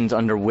conditions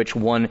under which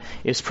one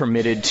is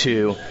permitted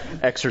to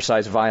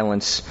exercise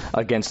violence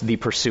against the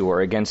pursuer,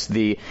 against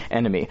the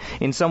enemy.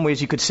 In some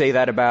ways you could say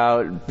that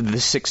about the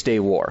 6-Day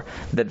War,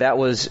 that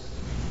was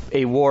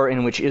a war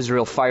in which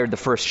Israel fired the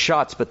first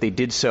shots, but they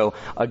did so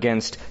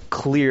against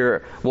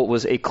what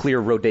was a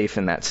clear Rodef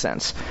in that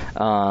sense.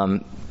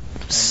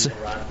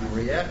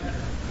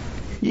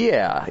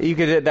 Yeah, you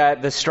could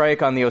the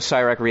strike on the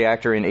Osirak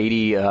reactor in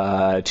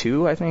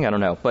 82, I think, I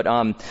don't know, but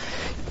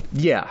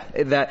yeah,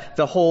 that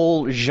the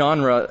whole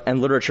genre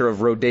and literature of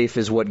Rodef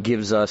is what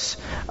gives us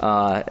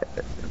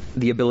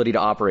the ability to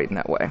operate in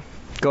that way.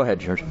 Go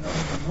ahead, George. On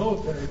a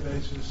military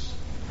basis,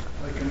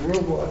 like in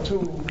World War II,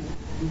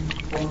 we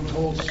bombed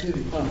whole cities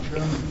in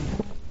Germany,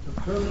 the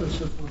purpose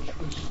of which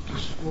was to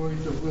destroy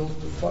the will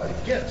to fight.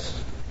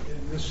 Yes.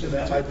 And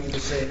that might be the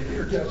same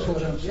here. That's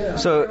what I'm saying.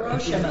 So,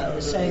 Hiroshima,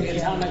 the same The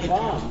atomic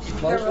bombs.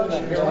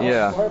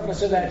 The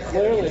purpose of that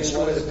clearly was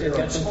to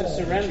get them to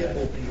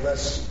surrender.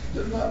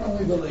 They're not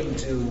only willing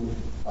to...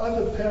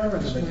 Other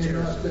parents may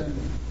not then,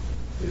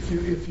 if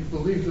you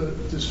believe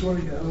that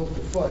destroying the will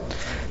to fight,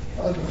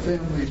 other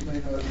families may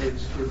not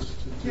raise kids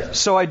to do.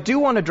 So I do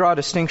want to draw a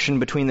distinction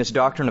between this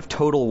doctrine of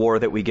total war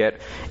that we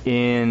get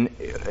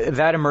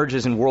that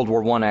emerges in World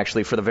War I,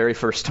 actually, for the very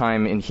first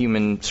time in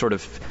human sort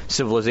of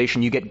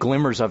civilization. You get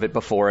glimmers of it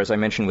before, as I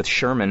mentioned with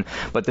Sherman,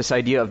 but this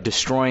idea of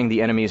destroying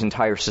the enemy's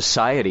entire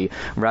society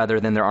rather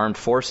than their armed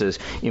forces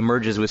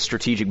emerges with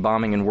strategic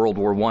bombing in World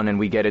War I, and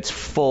we get its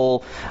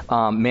full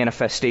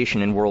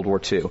manifestation in World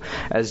War II.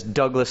 As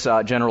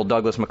General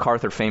Douglas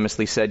MacArthur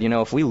famously said,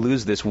 if we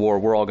lose this war,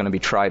 we're all going to be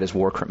tried as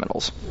war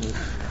criminals.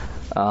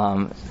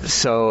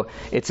 So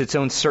it's its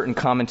own certain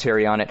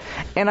commentary on it.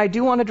 And I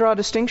do want to draw a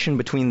distinction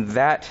between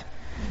that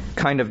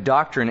kind of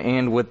doctrine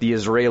and what the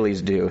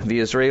Israelis do. The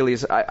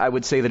Israelis, I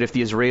would say that if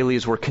the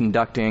Israelis were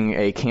conducting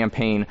a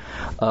campaign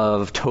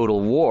of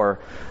total war,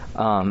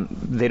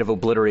 they'd have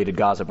obliterated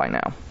Gaza by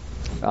now.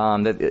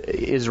 That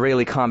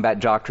Israeli combat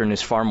doctrine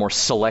is far more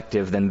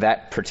selective than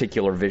that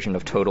particular vision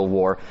of total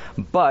war.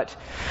 But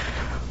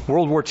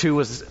World War II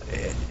was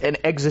an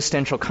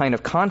existential kind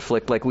of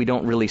conflict like we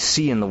don't really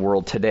see in the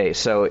world today.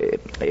 So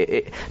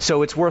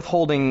it's worth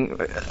holding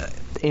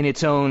in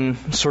its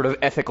own sort of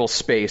ethical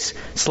space,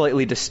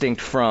 slightly distinct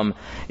from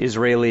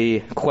Israeli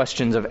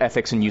questions of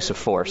ethics and use of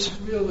force.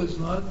 Israel is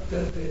not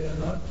that they are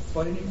not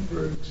fighting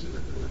for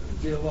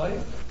their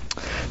life.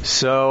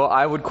 So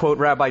I would quote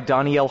Rabbi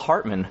Daniel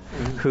Hartman,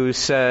 who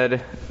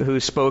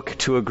spoke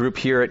to a group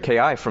here at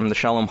KI from the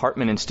Shalom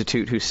Hartman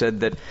Institute, who said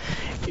that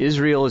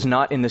Israel is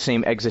not in the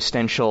same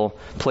existential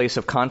place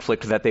of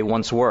conflict that they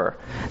once were.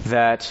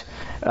 That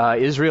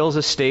Israel is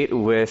a state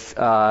with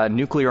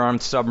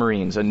nuclear-armed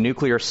submarines, a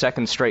nuclear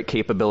second strike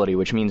capability,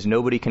 which means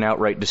nobody can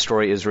outright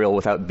destroy Israel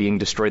without being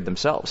destroyed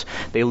themselves.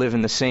 They live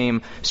in the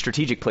same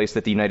strategic place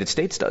that the United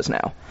States does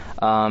now.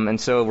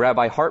 And so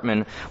Rabbi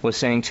Hartman was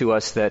saying to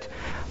us that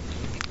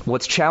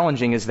what's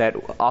challenging is that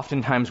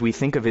oftentimes we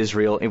think of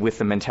Israel with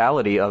the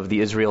mentality of the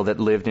Israel that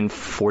lived in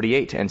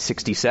 48 and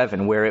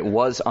 67, where it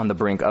was on the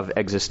brink of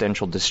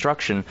existential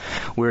destruction,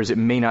 whereas it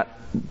may not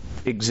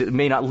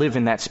live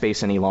in that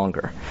space any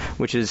longer,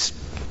 which is,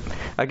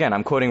 again,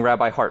 I'm quoting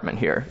Rabbi Hartman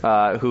here,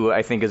 who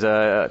I think is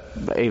a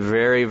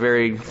very,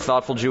 very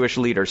thoughtful Jewish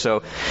leader.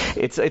 So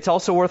it's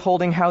also worth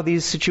holding how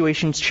these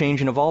situations change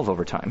and evolve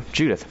over time.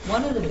 Judith.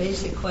 One of the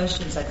basic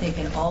questions, I think,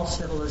 in all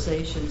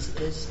civilizations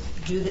is,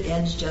 do the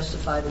ends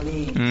justify the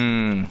means?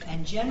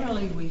 And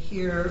generally we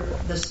hear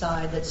the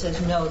side that says,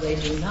 no, they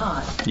do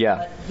not. Yeah.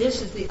 But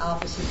this is the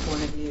opposite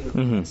point of view.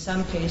 In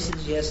some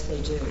cases, yes,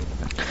 they do.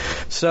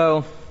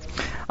 So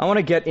I want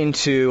to get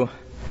into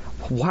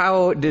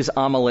how does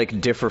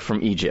Amalek differ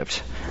from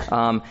Egypt?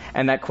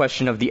 And that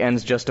question of the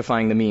ends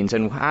justifying the means,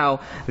 and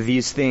how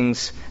these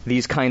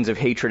kinds of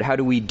hatred, how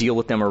do we deal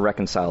with them or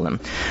reconcile them?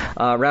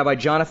 Rabbi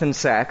Jonathan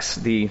Sacks,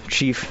 the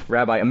chief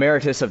rabbi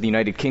emeritus of the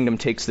United Kingdom,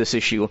 takes this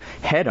issue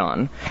head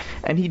on,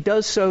 and he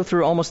does so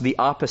through almost the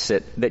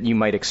opposite that you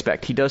might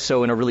expect. He does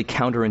so in a really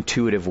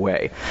counterintuitive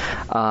way.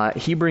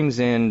 He brings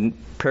in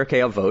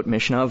Pirkei Avot,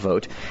 Mishnah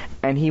Avot,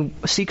 and he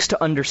seeks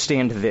to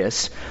understand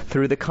this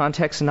through the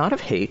context not of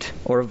hate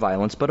or of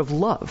violence, but of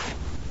love.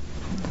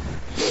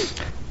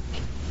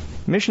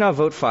 Mishnah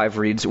Avot 5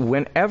 reads,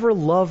 "Whenever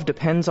love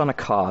depends on a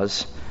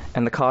cause,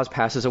 and the cause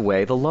passes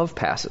away, the love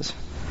passes.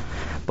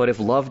 But if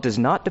love does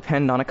not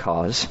depend on a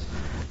cause,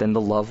 then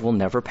the love will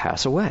never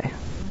pass away."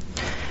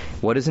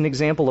 What is an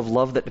example of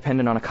love that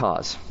depended on a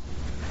cause?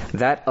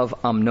 That of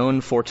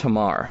Amnon for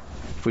Tamar.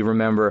 If we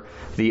remember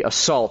the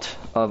assault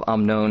of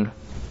Amnon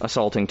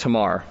assaulting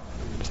Tamar.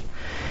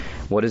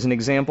 What is an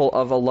example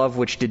of a love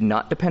which did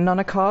not depend on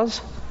a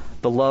cause?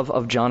 The love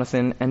of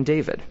Jonathan and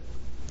David.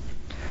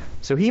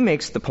 So he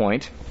makes the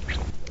point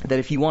that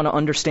if you want to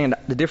understand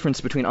the difference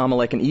between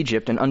Amalek and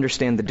Egypt and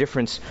understand the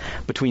difference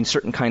between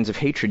certain kinds of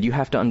hatred, you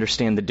have to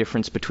understand the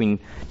difference between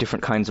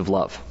different kinds of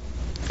love.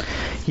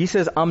 He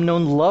says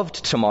Amnon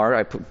loved Tamar,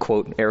 I put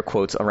quote, air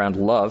quotes around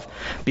love,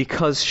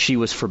 because she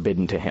was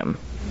forbidden to him.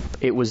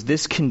 It was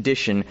this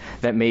condition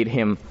that made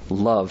him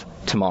love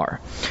Tamar.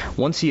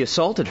 Once he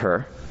assaulted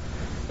her,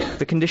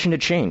 the condition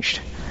had changed.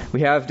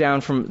 We have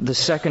down from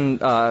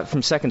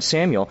 2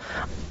 Samuel,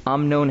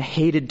 Amnon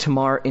hated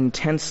Tamar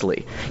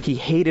intensely. He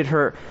hated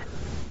her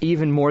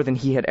even more than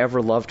he had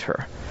ever loved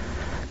her.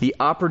 The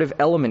operative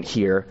element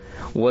here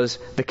was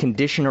the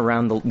condition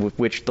around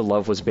which the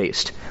love was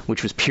based,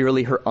 which was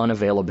purely her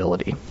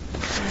unavailability.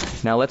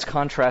 Now let's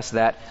contrast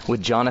that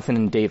with Jonathan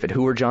and David.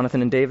 Who were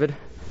Jonathan and David?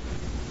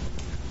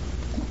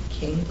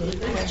 King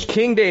David.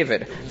 King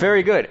David.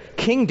 Very good.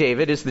 King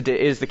David is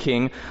the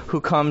king who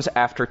comes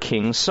after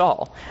King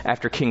Saul.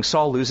 After King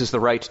Saul loses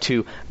the right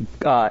to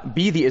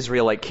be the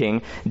Israelite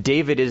king,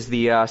 David is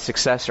the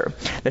successor.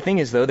 The thing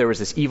is, though, there was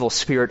this evil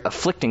spirit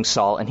afflicting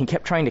Saul, and he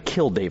kept trying to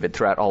kill David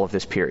throughout all of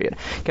this period.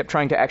 Kept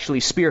trying to actually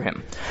spear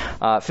him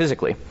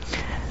physically.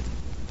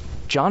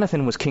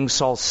 Jonathan was King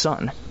Saul's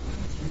son.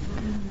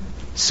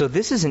 So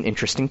this is an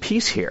interesting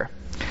piece here.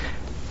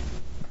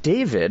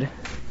 David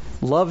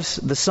loves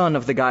the son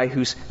of the guy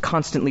who's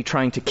constantly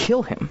trying to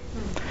kill him.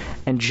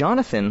 And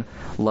Jonathan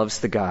loves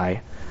the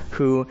guy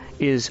who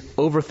is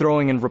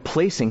overthrowing and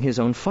replacing his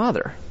own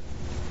father.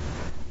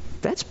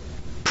 That's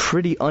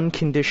pretty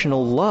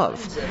unconditional love.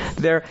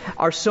 There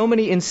are so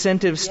many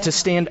incentives to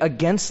stand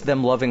against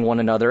them loving one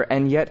another,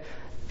 and yet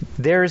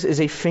theirs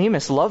is a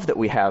famous love that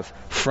we have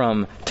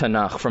from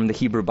Tanakh, from the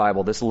Hebrew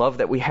Bible, this love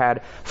that we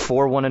had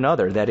for one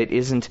another, that it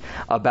isn't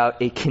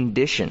about a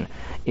condition,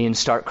 in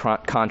stark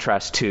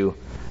contrast to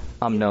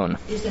Amnon.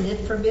 Isn't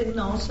it forbidden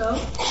also,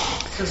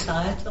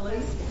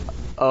 societally?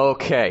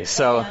 Okay,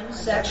 so... And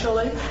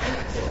sexually?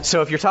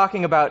 So if you're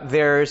talking about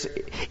theirs,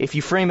 if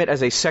you frame it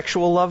as a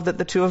sexual love that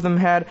the two of them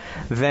had,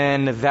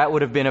 then that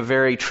would have been a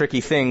very tricky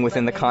thing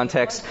within the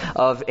context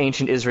of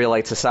ancient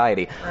Israelite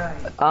society. Right.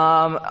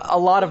 A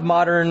lot of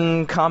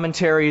modern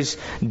commentaries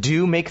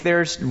do make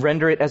theirs,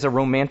 render it as a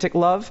romantic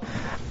love.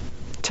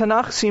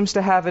 Tanakh seems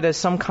to have it as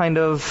some kind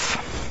of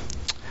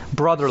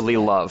brotherly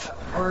love.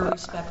 Or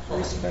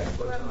respectful.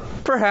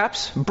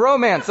 Perhaps.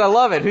 Bromance. I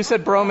love it. Who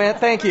said bromance?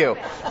 Thank you.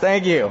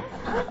 Thank you.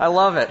 I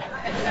love it.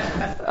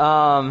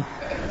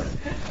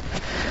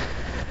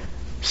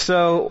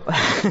 So,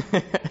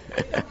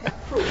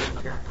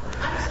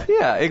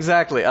 yeah,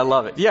 exactly. I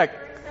love it. Yeah.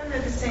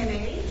 They're the same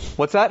age.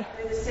 What's that?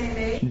 They're the same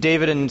age.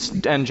 David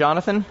and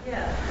Jonathan?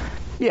 Yeah.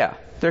 Yeah,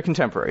 they're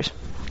contemporaries.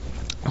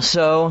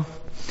 So,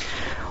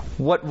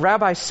 what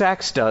Rabbi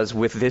Sacks does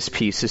with this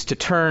piece is to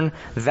turn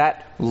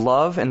that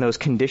love and those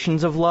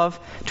conditions of love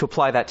to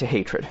apply that to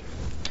hatred.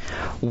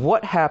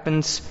 What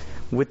happens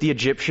with the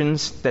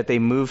Egyptians that they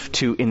moved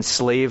to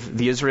enslave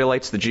the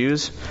Israelites, the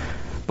Jews?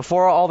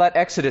 Before all that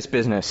Exodus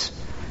business,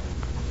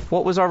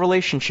 what was our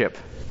relationship?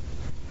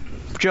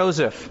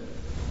 Joseph.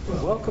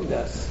 Welcomed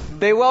us.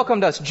 They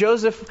welcomed us.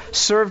 Joseph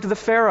served the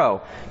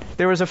Pharaoh.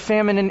 There was a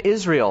famine in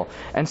Israel,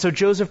 and so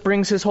Joseph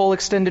brings his whole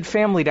extended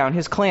family down,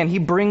 his clan. He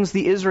brings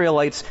the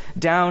Israelites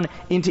down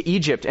into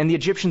Egypt, and the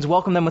Egyptians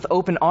welcome them with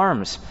open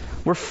arms.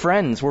 We're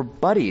friends. We're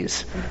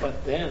buddies.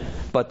 But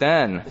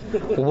then,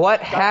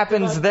 what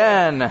happens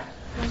then?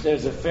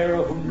 There's a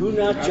Pharaoh who knew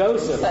not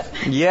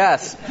Joseph.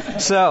 Yes.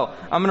 So,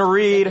 I'm going to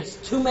read... There's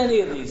too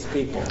many of these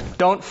people.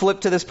 Don't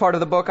flip to this part of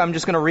the book. I'm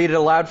just going to read it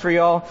aloud for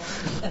y'all.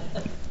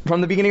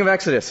 From the beginning of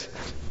Exodus.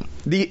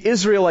 The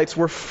Israelites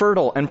were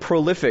fertile and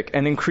prolific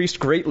and increased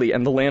greatly,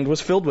 and the land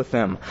was filled with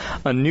them.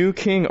 A new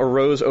king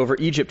arose over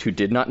Egypt who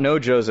did not know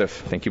Joseph.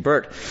 Thank you,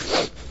 Bert.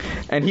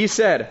 And he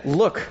said,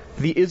 "Look,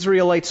 the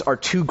Israelites are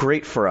too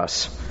great for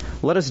us.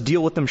 Let us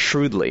deal with them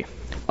shrewdly.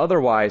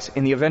 Otherwise,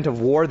 in the event of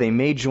war, they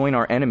may join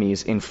our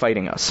enemies in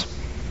fighting us."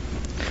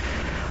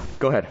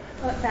 Go ahead.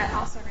 Well, that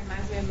also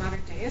reminds me of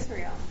modern-day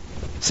Israel.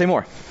 Say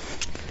more.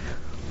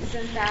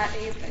 Isn't that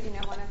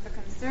one of the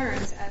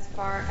concerns as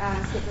far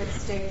as if it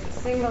stays a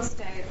single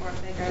state or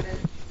if they go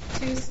to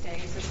two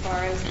states as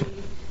far as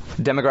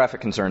the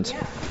demographic concerns?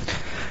 Yeah.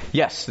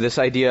 Yes, this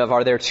idea of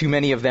are there too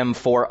many of them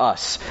for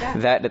us? Yeah.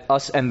 That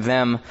us and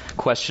them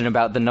question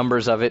about the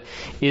numbers of it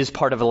is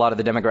part of a lot of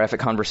the demographic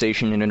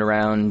conversation in and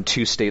around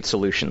two-state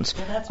solutions.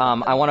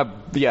 Well,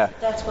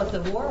 that's what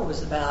the war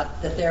was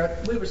about,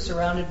 that we were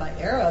surrounded by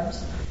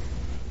Arabs,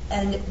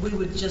 and we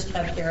would just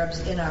have Arabs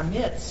in our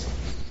midst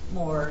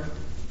more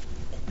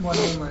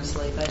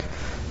numerously, but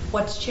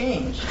what's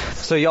changed?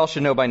 So y'all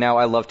should know by now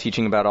I love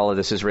teaching about all of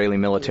this Israeli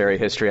military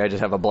history. I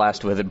just have a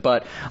blast with it.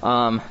 But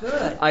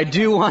I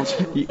do want...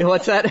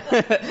 What's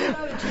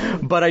that?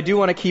 But I do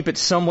want to keep it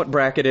somewhat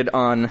bracketed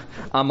on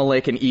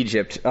Amalek and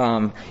Egypt.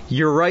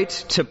 You're right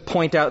to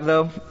point out,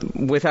 though,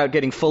 without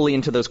getting fully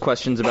into those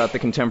questions about the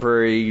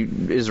contemporary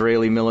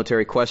Israeli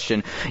military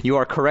question, you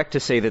are correct to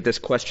say that this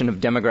question of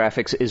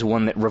demographics is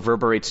one that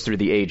reverberates through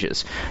the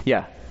ages.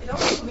 Yeah. It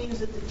also means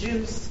that the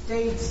Jews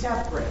stayed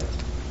separate.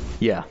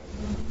 Yeah.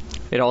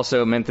 It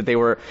also meant that they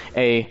were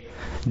a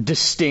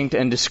distinct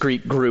and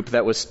discrete group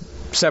that was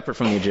separate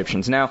from the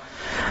Egyptians. Now,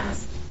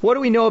 what do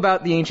we know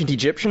about the ancient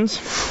Egyptians?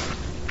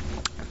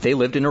 They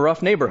lived in a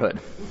rough neighborhood.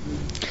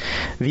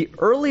 The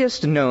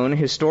earliest known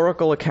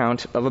historical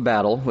account of a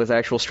battle with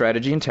actual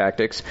strategy and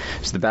tactics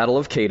is the Battle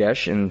of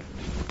Kadesh in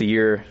the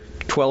year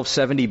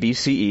 1270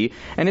 BCE,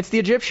 and it's the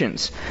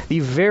Egyptians. The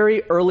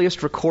very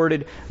earliest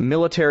recorded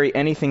military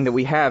anything that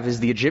we have is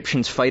the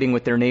Egyptians fighting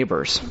with their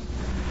neighbors.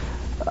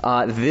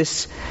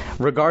 This,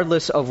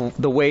 regardless of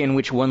the way in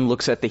which one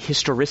looks at the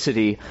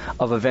historicity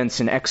of events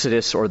in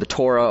Exodus or the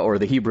Torah or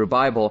the Hebrew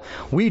Bible,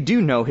 we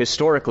do know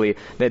historically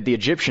that the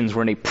Egyptians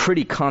were in a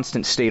pretty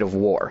constant state of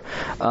war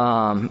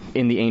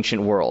in the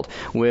ancient world,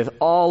 with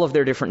all of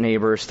their different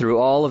neighbors, through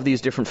all of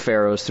these different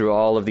pharaohs, through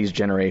all of these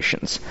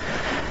generations.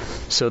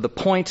 So the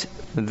point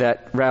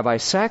that Rabbi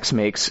Sacks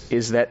makes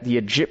is that the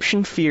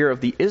Egyptian fear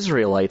of the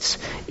Israelites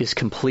is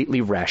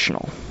completely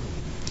rational.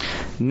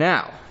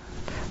 Now,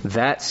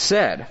 that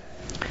said,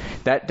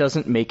 that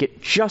doesn't make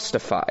it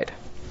justified.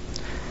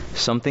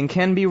 Something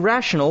can be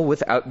rational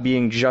without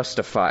being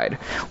justified.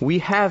 We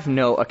have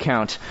no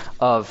account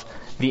of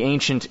the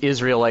ancient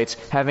Israelites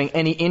having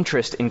any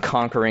interest in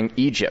conquering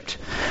Egypt.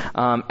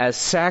 As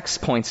Sacks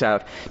points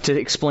out, to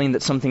explain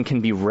that something can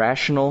be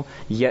rational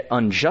yet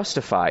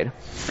unjustified,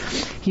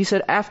 he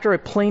said after a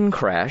plane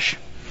crash,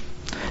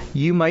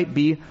 you might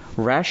be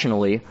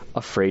rationally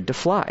afraid to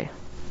fly.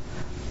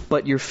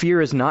 But your fear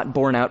is not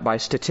borne out by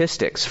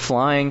statistics.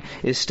 Flying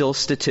is still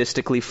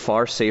statistically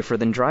far safer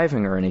than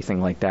driving or anything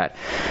like that.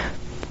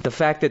 The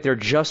fact that there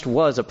just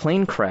was a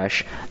plane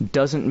crash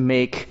doesn't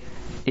make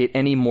it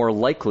any more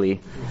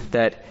likely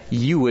that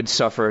you would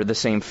suffer the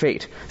same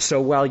fate.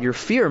 So while your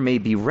fear may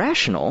be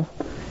rational,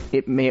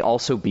 it may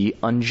also be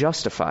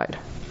unjustified.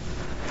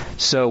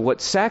 So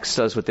what Sachs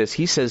does with this,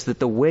 he says that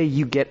the way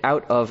you get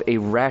out of a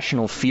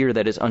rational fear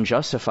that is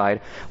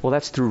unjustified, well,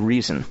 that's through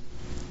reason.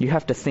 You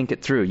have to think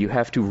it through. You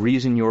have to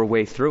reason your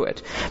way through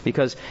it.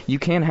 Because you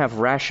can have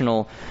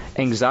rational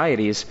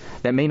anxieties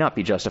that may not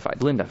be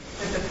justified. Linda.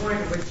 At the point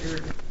at which you're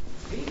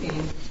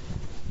speaking,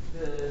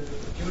 the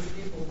Jewish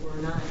people were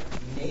not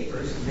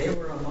neighbors. They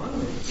were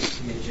among the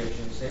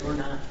Egyptians. They were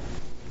not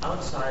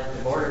outside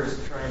the borders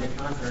trying to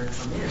conquer and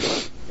come in.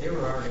 They were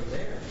already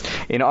there.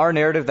 In our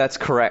narrative, that's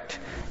correct.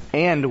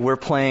 And we're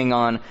playing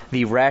on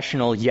the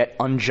rational yet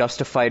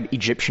unjustified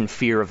Egyptian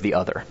fear of the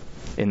other.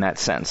 In that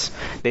sense.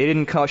 They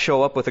didn't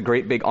show up with a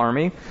great big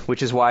army,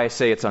 which is why I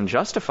say it's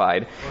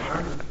unjustified.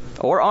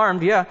 Or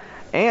armed, yeah.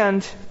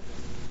 And,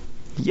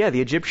 yeah, the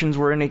Egyptians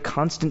were in a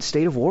constant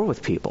state of war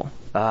with people.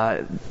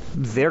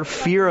 Their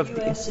fear of...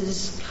 The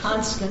U.S.'s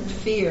constant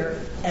fear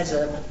as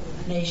a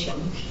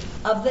nation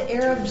of the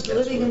Arabs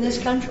living in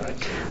this country.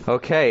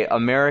 Okay,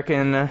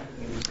 American...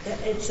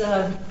 It's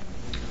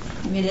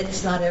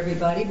it's not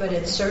everybody, but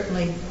it's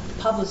certainly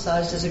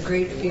publicized as a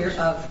great fear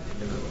of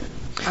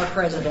our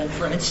president,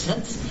 for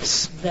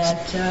instance,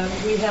 that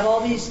we have all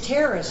these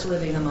terrorists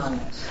living among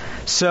us.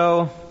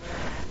 So,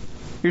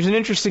 there's an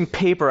interesting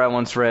paper I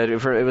once read.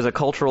 It was a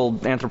cultural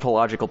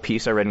anthropological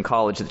piece I read in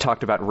college that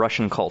talked about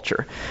Russian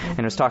culture. And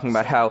it was talking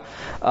about how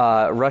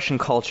Russian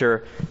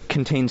culture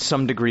contains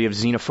some degree of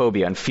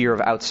xenophobia and fear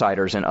of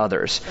outsiders and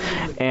others.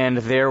 And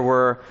there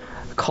were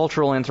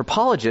cultural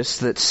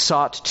anthropologists that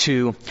sought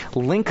to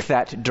link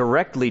that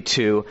directly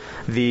to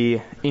the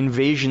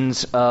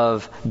invasions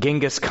of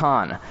Genghis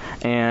Khan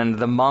and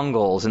the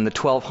Mongols in the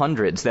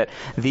 1200s, that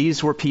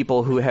these were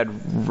people who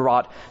had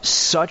wrought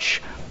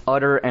such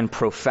utter and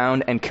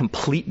profound and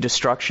complete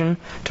destruction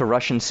to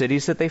Russian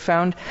cities that they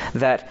found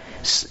that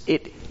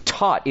it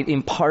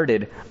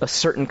imparted a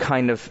certain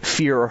kind of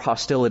fear or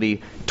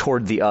hostility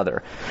toward the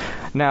other.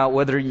 Now,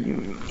 whether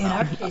you... In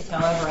our case,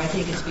 however, I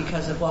think it's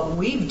because of what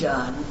we've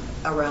done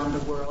around the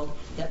world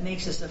that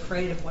makes us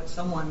afraid of what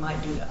someone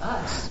might do to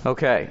us.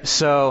 Okay,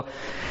 so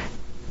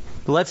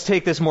let's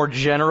take this more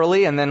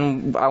generally, and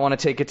then I want to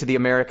take it to the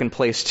American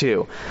place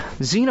too.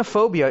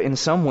 Xenophobia, in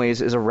some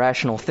ways, is a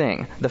rational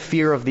thing. The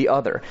fear of the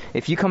other.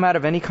 If you come out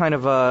of any kind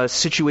of a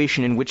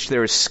situation in which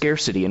there is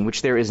scarcity, in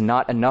which there is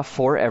not enough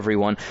for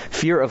everyone,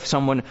 fear of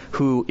someone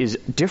who is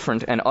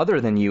different and other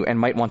than you and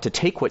might want to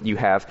take what you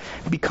have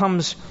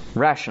becomes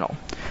rational.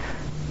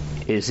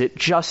 Is it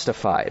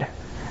justified?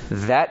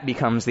 That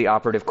becomes the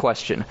operative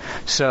question.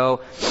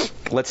 So,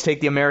 let's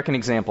take the American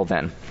example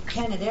then.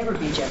 Can it ever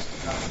be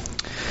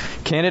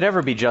justified? Can it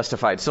ever be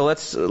justified? So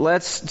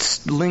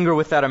let's linger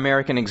with that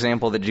American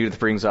example that Judith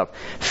brings up.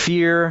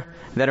 Fear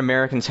that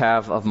Americans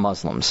have of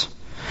Muslims.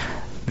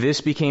 This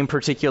became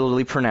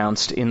particularly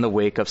pronounced in the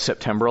wake of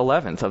September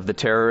 11th, of the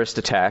terrorist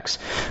attacks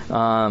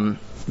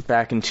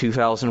back in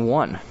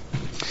 2001.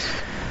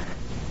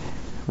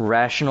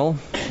 Rational,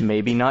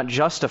 maybe not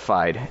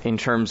justified, in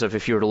terms of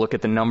if you were to look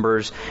at the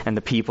numbers and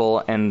the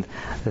people and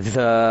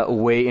the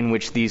way in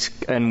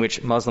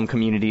which Muslim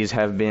communities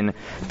have been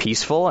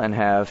peaceful and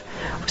have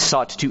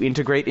sought to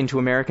integrate into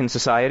American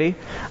society.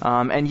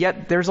 And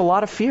yet there's a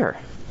lot of fear.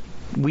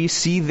 We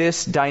see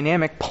this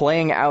dynamic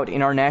playing out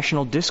in our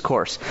national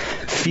discourse.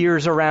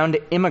 Fears around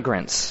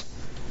immigrants.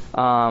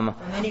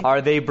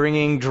 Are they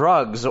bringing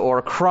drugs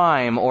or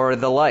crime or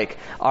the like?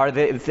 Are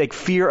they like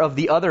fear of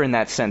the other in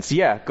that sense?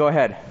 Yeah, go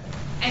ahead.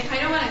 I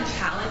kind of want to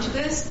challenge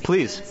this.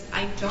 Please.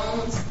 I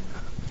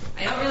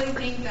don't really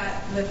think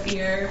that the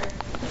fear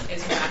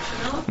is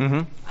rational.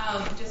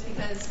 Mm-hmm. Just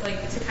because,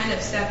 to kind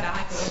of step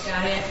back and look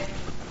at it,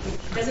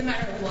 it doesn't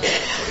matter what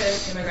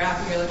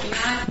demographic you're looking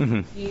at.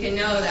 Mm-hmm. You can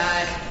know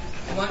that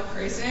one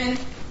person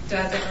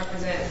doesn't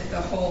represent the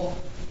whole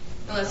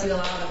unless you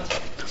allow them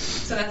to.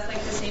 So that's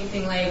the same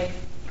thing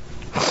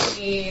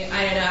me, I'm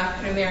an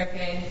African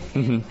American,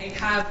 mm-hmm. I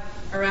have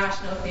a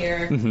rational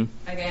fear mm-hmm.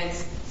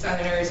 against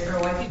Southerners or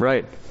white people.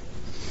 Right.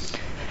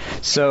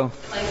 So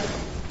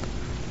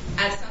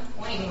at some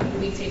point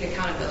we take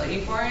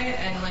accountability for it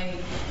and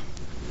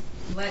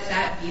let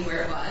that be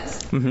where it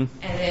was, mm-hmm.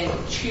 and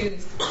then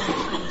choose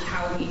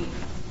how we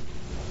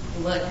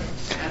look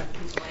at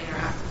people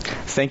interact.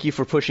 Thank you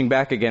for pushing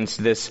back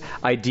against this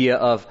idea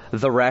of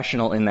the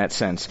rational in that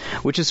sense,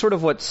 which is sort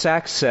of what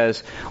Sachs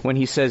says when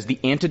he says the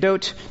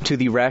antidote to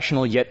the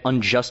rational yet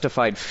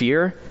unjustified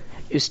fear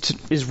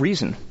is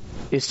reason.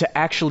 is to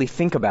actually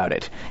think about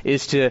it,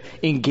 is to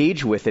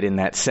engage with it in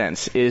that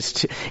sense,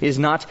 is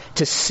not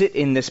to sit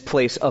in this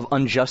place of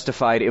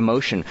unjustified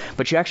emotion,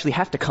 but you actually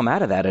have to come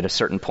out of that at a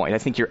certain point. I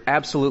think you're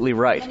absolutely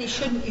right. And he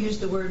shouldn't use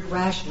the word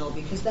rational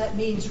because that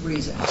means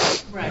reason.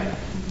 Right.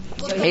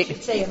 So he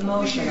should say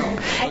emotional.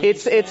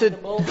 It's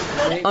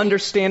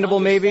understandable,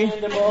 maybe.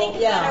 It's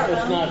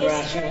not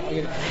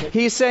rational.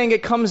 He's saying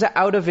it comes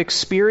out of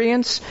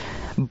experience,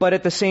 but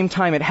at the same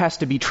time, it has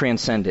to be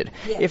transcended.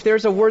 Yes. If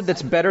there's a word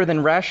that's better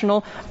than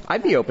rational,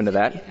 I'd be open to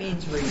that. It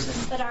means reason.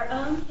 But our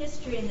own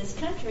history in this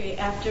country,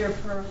 after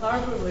Pearl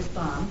Harbor was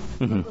bombed,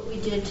 Mm-hmm. what we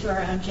did to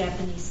our own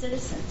Japanese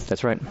citizens.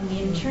 That's right. And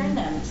we interned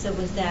them. So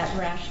was that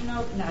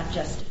rational, not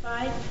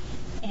justified?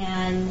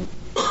 And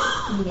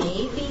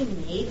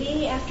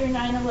maybe after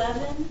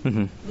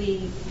 9/11,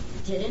 we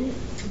didn't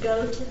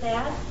go to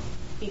that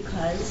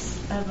because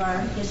of our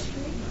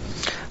history.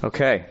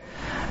 Okay.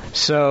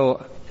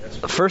 So,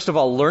 first of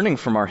all, learning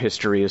from our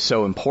history is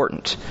so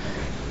important.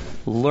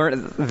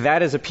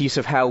 That is a piece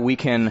of how we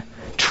can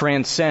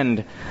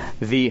transcend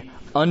the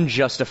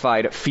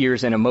unjustified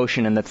fears and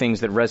emotion and the things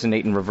that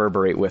resonate and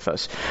reverberate with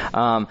us.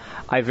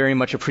 I very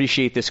much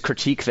appreciate this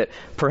critique that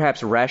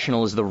perhaps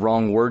rational is the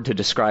wrong word to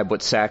describe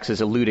what Sachs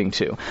is alluding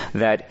to.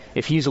 That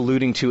if he's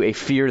alluding to a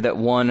fear that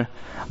one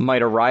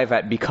might arrive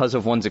at because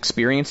of one's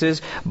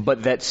experiences,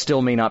 but that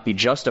still may not be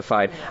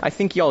justified, I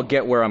think y'all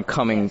get where I'm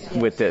coming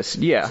with this.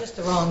 Yeah. It's just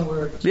the wrong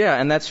word. Yeah,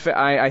 and that's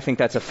I think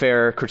that's a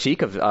fair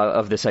critique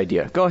of this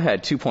idea. Go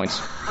ahead, 2 points.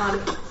 So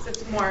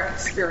it's more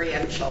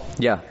experiential.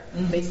 Yeah.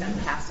 Based on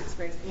past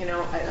experience.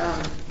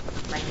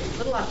 Might be a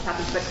little off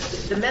topic, but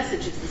the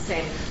message is the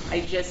same. I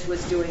just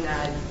was doing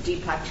a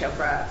Deepak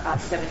Chopra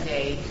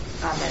 7-day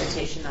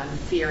meditation on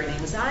fear and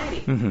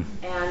anxiety.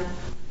 And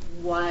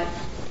what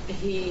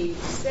he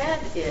said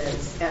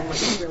is, and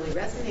what really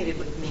resonated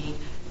with me,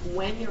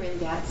 when you're in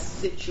that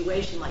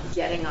situation, like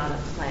getting on a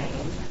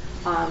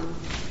plane,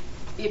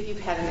 if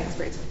you've had an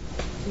experience,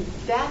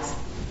 that's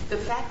the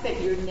fact that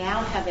you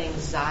now have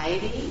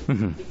anxiety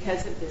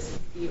because of this,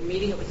 you're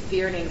meeting it with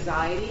fear and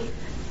anxiety,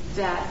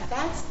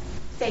 that's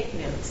fake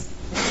news.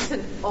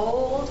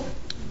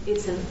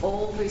 It's an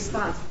old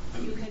response.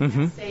 You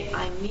can say,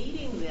 I'm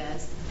meeting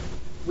this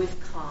with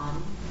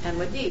calm and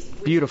with ease.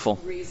 Beautiful.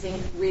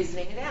 Reasoning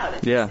it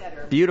out. Yeah.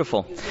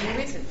 Beautiful. Using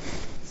reason.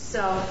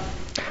 So,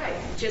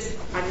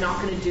 I'm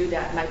not going to do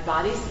that. My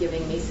body's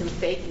giving me some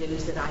fake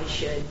news that I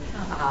should,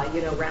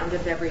 round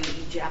up every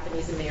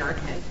Japanese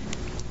American.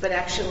 But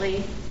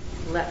actually,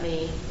 let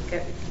me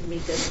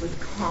meet this with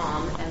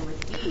calm and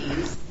with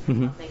ease.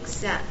 Makes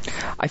sense.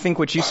 I think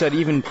what you said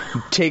even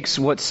takes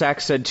what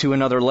Sachs said to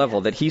another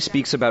level, that he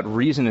speaks about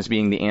reason as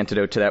being the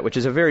antidote to that, which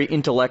is a very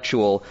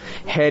intellectual,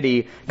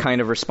 heady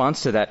kind of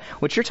response to that.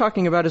 What you're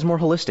talking about is more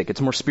holistic. It's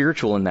more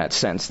spiritual in that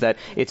sense, that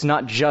it's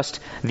not just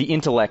the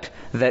intellect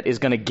that is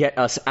going to get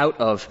us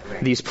out of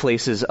these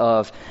places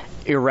of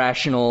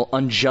irrational,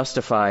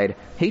 unjustified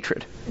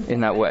hatred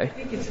in that way. I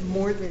think it's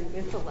more than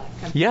intellect.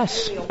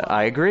 Yes,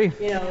 I agree.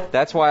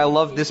 That's why I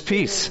love this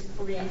piece.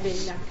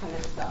 That kind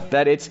of stuff.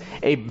 That it's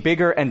a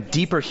bigger and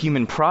deeper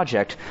human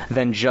project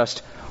than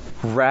just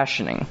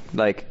rationing,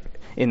 like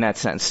in that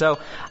sense. So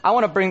I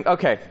want to bring,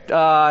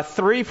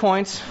 3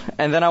 points,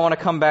 and then I want to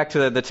come back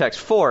to the text.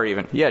 4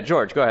 even. Yeah,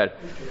 George, go ahead.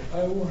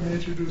 I want to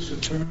introduce a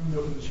term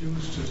that was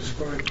used to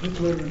describe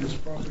Hitler and his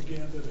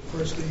propaganda. The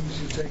first thing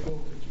is you take over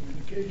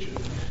communication.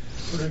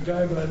 But a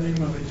guy by the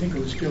name of, I think it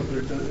was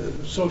Gilbert,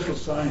 a social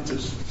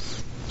scientist,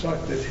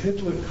 thought that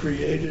Hitler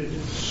created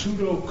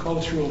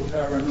pseudo-cultural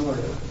paranoia.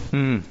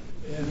 And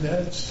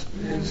that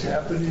is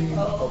happening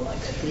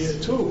here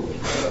too,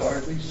 or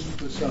at least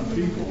for some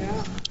people.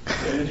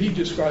 And he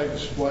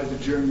describes why the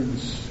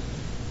Germans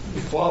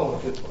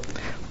followed Hitler.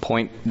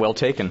 Point well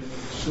taken.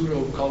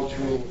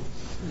 Pseudo-cultural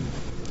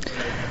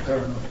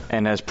paranoia.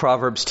 And as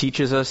Proverbs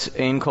teaches us,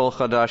 Ein kol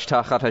chadash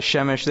tachat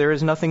hashemesh, there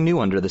is nothing new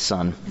under the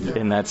sun,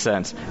 in that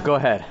sense. Go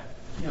ahead.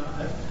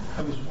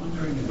 I was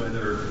wondering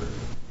whether,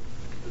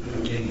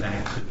 getting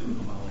back to the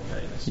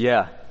Amalekites,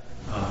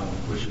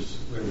 which is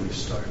where we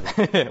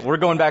started. We're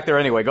going back there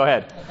anyway. Go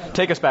ahead.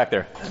 Take us back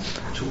there.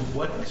 To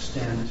what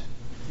extent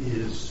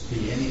is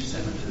the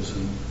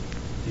anti-Semitism,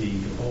 the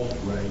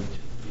alt-right,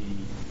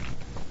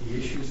 the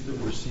issues that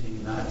we're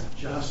seeing not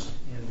just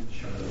in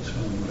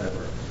Charlottesville,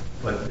 whatever,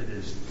 but that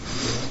is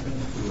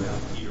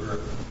throughout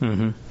Europe,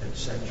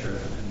 etc.,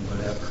 and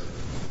whatever,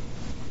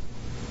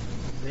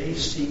 they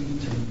seem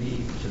to me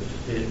to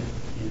fit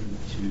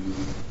into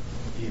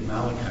the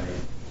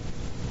Amalekite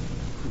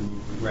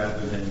group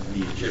rather than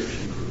the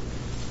Egyptian group.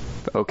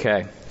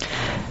 Okay.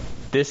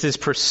 This is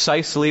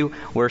precisely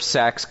where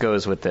Sachs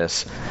goes with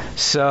this.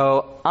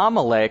 So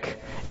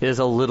Amalek is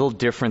a little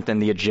different than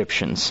the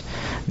Egyptians.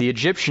 The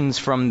Egyptians,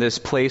 from this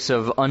place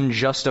of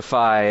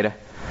unjustified,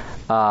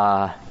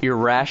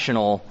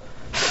 irrational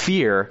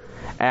fear,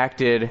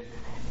 acted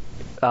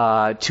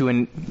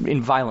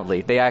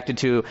violently. They acted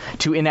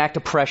to enact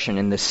oppression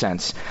in this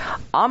sense.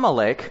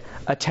 Amalek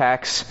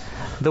attacks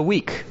the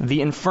weak,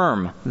 the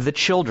infirm, the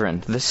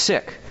children, the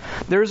sick.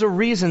 There's a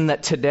reason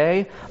that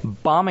today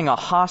bombing a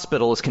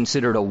hospital is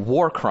considered a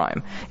war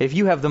crime. If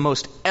you have the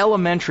most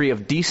elementary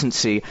of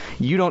decency,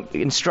 you don't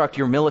instruct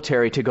your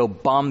military to go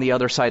bomb the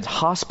other side's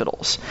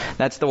hospitals.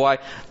 That's why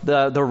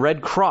the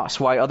Red Cross,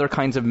 why other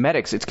kinds of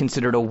medics, it's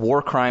considered a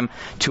war crime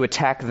to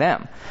attack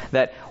them.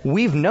 That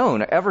we've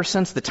known ever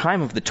since the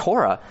time of the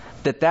Torah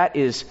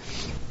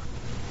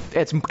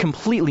it's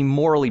completely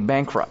morally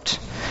bankrupt.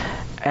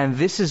 And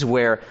this is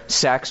where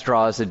Sachs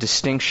draws a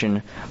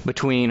distinction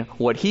between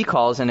what he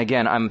calls, and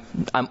again,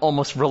 I'm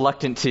almost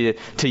reluctant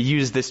to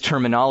use this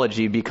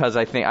terminology because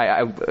I think I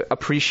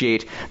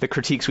appreciate the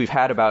critiques we've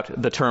had about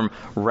the term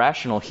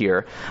rational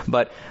here,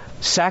 but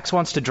Sachs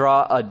wants to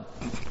draw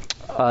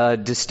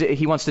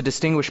he wants to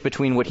distinguish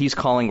between what he's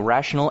calling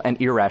rational and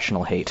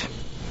irrational hate.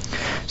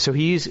 So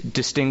he's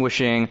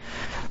distinguishing,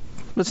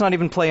 let's not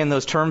even play in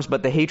those terms,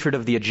 but the hatred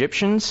of the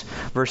Egyptians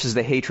versus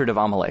the hatred of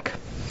Amalek.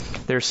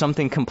 There's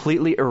something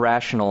completely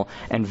irrational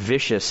and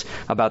vicious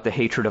about the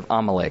hatred of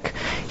Amalek.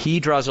 He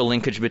draws a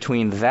linkage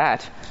between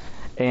that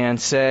and,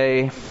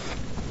 say,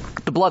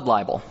 the blood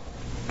libel.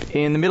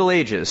 In the Middle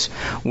Ages,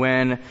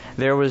 when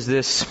there was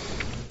this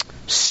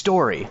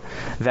story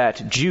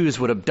that Jews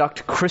would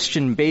abduct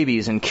Christian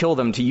babies and kill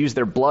them to use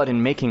their blood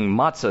in making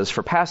matzahs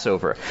for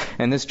Passover.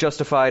 And this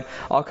justified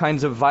all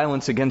kinds of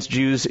violence against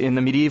Jews in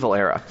the medieval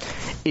era.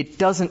 It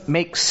doesn't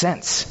make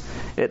sense.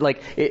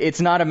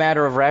 It's not a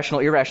matter of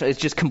rational, irrational. It's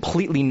just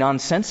completely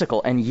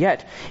nonsensical. And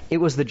yet, it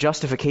was the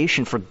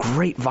justification for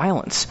great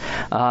violence.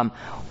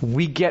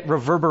 We get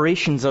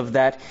reverberations of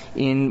that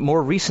in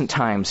more recent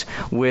times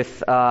with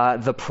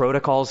the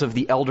protocols of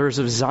the Elders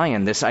of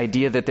Zion, this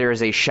idea that there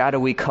is a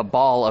shadowy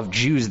cabal of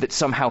Jews that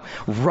somehow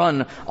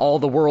run all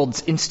the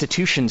world's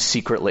institutions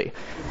secretly.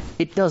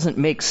 It doesn't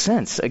make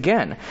sense.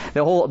 Again,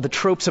 the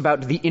tropes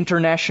about the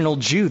international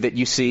Jew that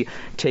you see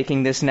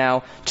taking this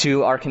now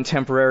to our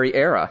contemporary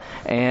era,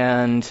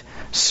 and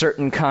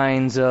certain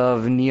kinds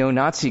of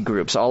neo-Nazi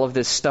groups, all of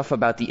this stuff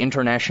about the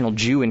international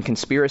Jew and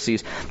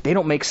conspiracies, they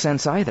don't make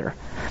sense either.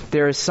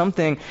 There is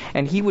something,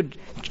 and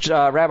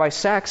Rabbi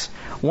Sachs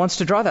wants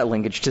to draw that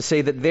linkage to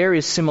say that there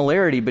is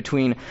similarity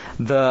between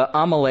the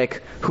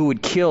Amalek who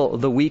would kill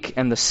the weak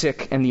and the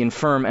sick and the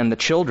infirm and the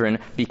children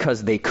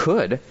because they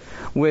could,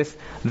 with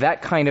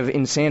that kind of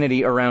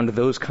insanity around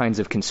those kinds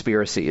of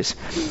conspiracies.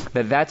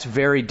 That's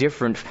very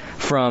different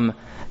from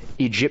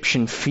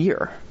Egyptian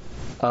fear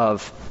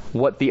of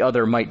what the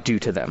other might do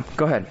to them.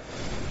 Go ahead.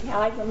 Yeah,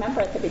 I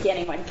remember at the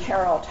beginning when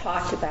Carol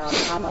talked about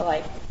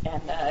Amalek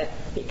and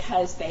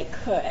because they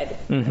could,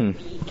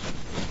 weak.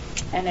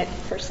 And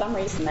for some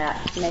reason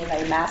that My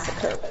Lai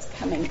massacre was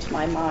coming to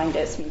my mind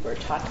as we were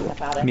talking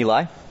about it. My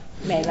Lai?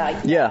 My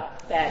Lai. Yeah,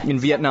 in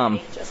Vietnam.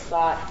 Just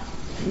thought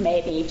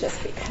maybe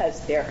just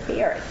because their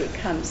fear had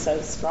become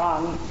so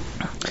strong,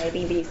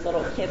 maybe these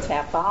little kids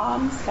have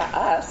bombs. To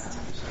us,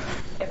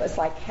 it was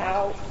like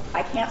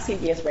I can't see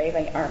the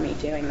Israeli army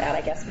doing that.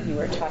 I guess when you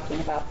were talking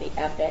about the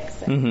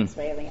ethics and the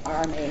Israeli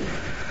army,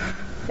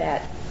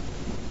 that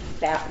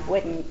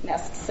wouldn't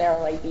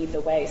necessarily be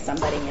the way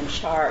somebody in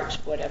charge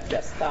would have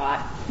just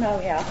thought, oh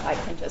yeah, I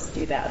can just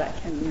do that.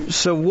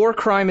 So war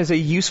crime is a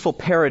useful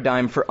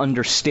paradigm for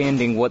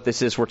understanding what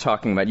this is we're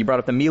talking about. You brought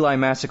up the My Lai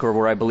massacre,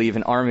 where I believe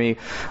an army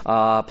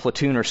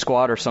platoon or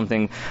squad or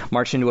something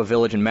marched into a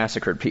village and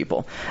massacred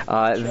people.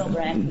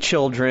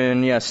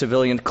 Children, yeah,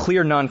 civilians,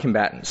 clear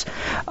non-combatants.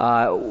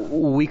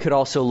 We could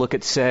also look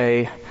at,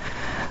 say,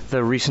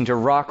 the recent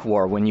Iraq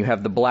war, when you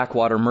have the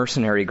Blackwater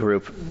mercenary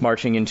group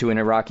marching into an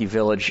Iraqi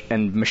village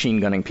and machine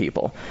gunning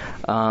people.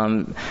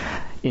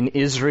 In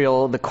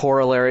Israel, the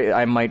corollary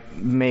I might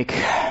make,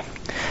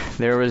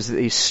 there was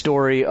a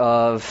story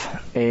of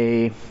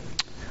a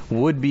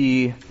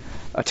would-be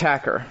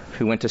attacker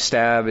who went to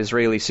stab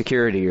Israeli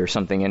security or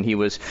something, and he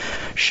was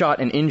shot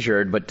and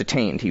injured but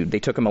detained. They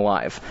took him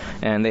alive,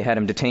 and they had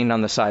him detained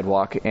on the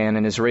sidewalk, and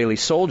an Israeli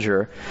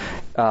soldier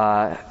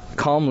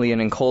calmly and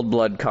in cold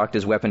blood cocked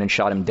his weapon and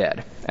shot him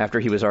dead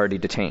after he was already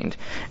detained.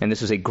 And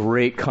this was a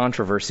great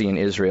controversy in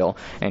Israel,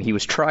 and he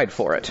was tried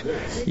for it.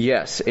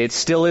 Yes, it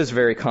still is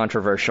very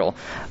controversial,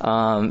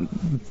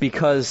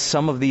 because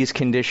some of these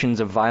conditions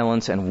of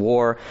violence and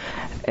war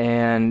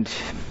and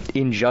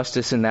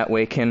injustice in that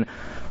way can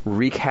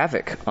wreak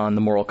havoc on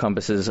the moral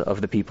compasses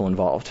of the people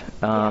involved.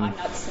 I'm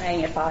not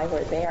saying if I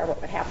were there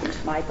what would happen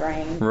to my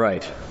brain.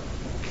 Right.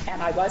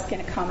 And I was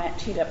going to comment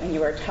too that when you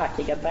were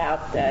talking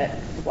about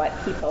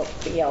what people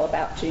feel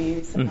about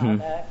Jews and all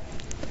that,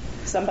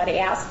 somebody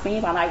asked me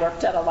when I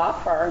worked at a law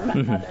firm,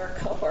 another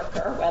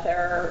coworker,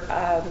 whether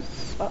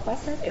what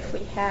was it? If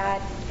we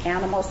had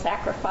animal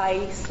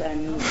sacrifice,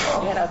 and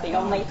the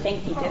only thing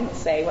he didn't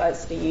say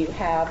was, do you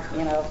have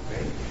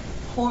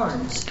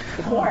Horns.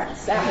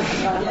 Horns.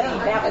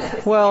 That was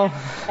his well.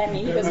 And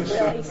he was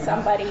really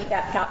somebody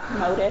that got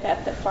promoted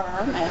at the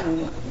firm.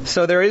 And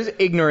so there is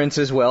ignorance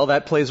as well.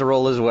 That plays a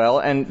role as well.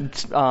 And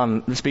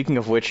speaking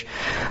of which,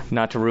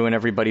 not to ruin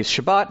everybody's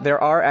Shabbat,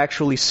 there are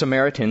actually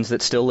Samaritans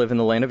that still live in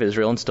the land of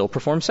Israel and still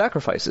perform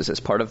sacrifices as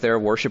part of their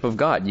worship of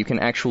God. You can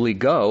actually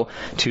go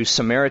to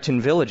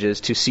Samaritan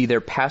villages to see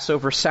their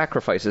Passover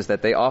sacrifices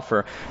that they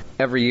offer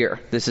every year.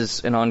 This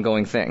is an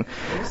ongoing thing.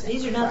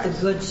 These are not the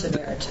good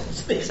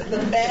Samaritans. These are the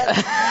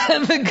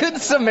bad. The good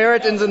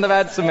Samaritans and the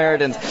bad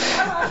Samaritans.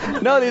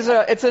 No,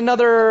 it's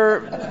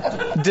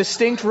another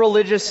distinct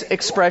religious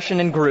expression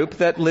and group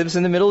that lives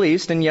in the Middle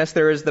East. And yes,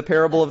 there is the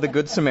parable of the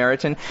Good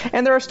Samaritan.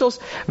 And there are still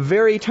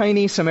very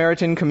tiny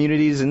Samaritan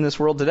communities in this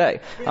world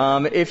today.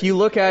 If you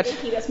look at... I think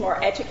he was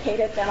more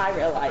educated than I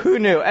realized. Who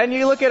knew? And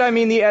you look at,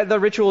 the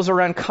rituals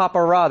around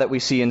Kapara that we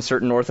see in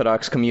certain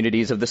Orthodox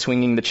communities of the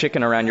swinging the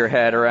chicken around your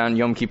head around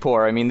Yom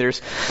Kippur.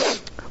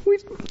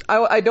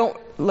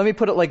 Let me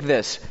put it like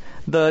this.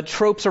 The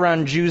tropes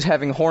around Jews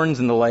having horns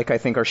and the like, I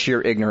think, are sheer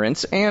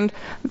ignorance. And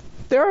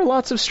there are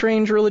lots of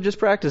strange religious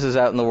practices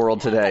out in the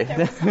world today. There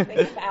was something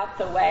about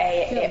the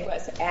way it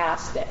was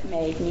asked that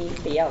made me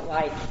feel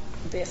like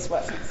this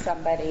wasn't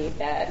somebody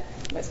that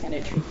was going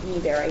to treat me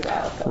very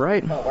well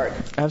going forward.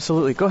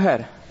 Absolutely. Go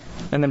ahead.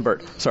 And then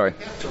Bert. Sorry.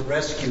 You have to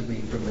rescue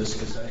me from this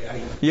because I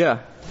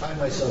find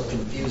myself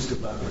confused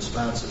about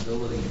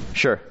responsibility.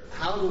 Sure.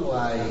 How do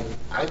I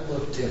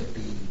looked at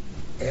the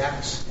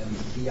acts and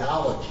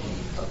theology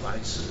of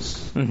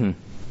ISIS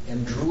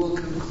and drew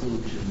a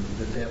conclusion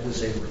that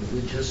was a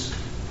religious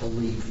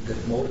belief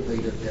that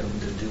motivated them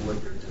to do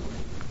what they're doing.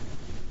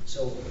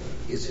 So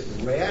is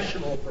it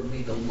rational for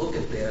me to look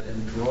at that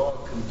and draw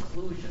a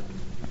conclusion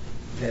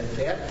that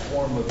that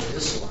form of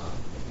Islam,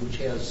 which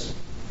has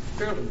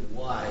fairly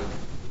wide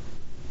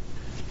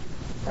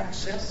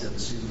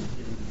acceptance in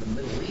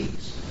the Middle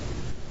East,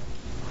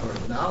 or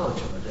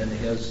acknowledgement, and it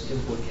has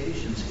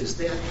implications, is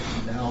that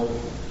now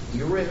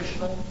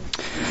irrational?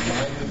 Is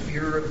my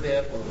fear of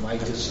that, or my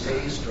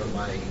distaste, or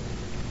my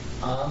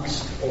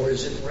angst, or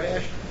is it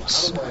rational?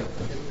 How do I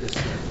get this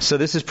in? So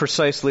this is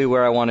precisely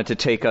where I wanted to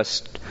take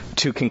us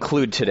to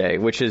conclude today,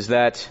 which is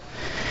that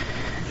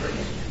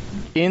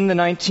in the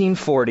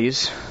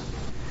 1940s,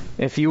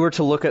 if you were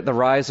to look at the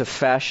rise of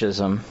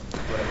fascism,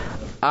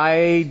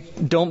 I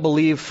don't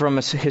believe from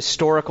a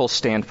historical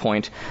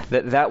standpoint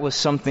that was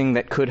something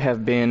that could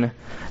have been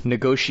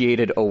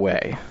negotiated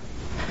away.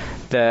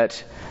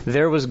 That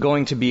there was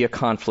going to be a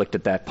conflict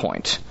at that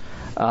point.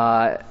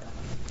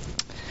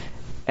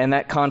 And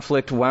that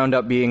conflict wound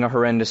up being a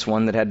horrendous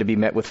one that had to be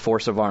met with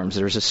force of arms.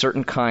 There's a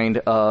certain kind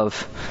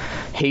of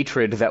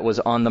hatred that was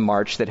on the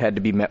march that had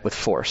to be met with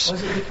force.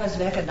 Was it because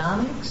of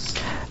economics?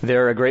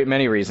 There are a great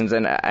many reasons,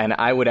 and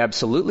I would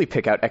absolutely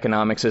pick out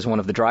economics as one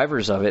of the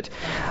drivers of it.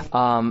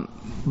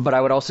 But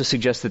I would also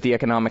suggest that the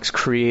economics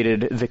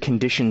created the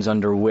conditions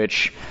under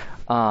which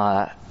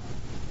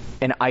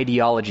an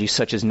ideology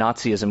such as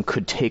Nazism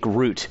could take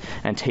root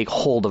and take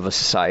hold of a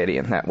society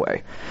in that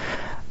way.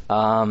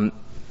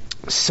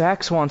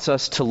 Sachs wants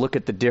us to look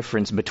at the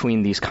difference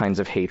between these kinds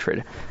of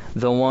hatred.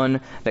 The one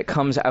that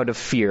comes out of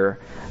fear,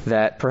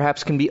 that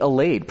perhaps can be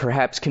allayed,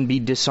 perhaps can be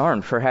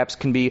disarmed, perhaps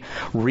can be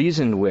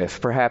reasoned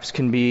with, perhaps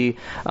can be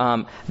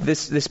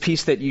this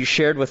piece that you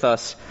shared with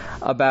us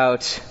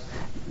about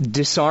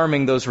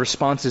disarming those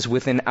responses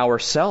within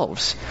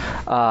ourselves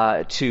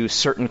to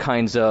certain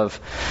kinds of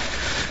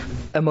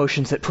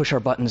emotions that push our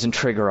buttons and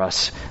trigger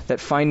us, that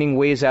finding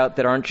ways out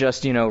that aren't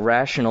just,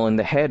 rational in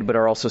the head, but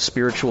are also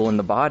spiritual in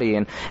the body,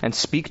 and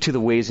speak to the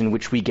ways in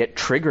which we get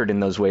triggered in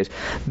those ways.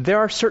 There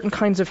are certain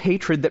kinds of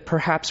hatred that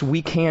perhaps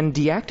we can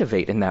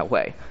deactivate in that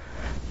way.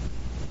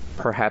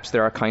 Perhaps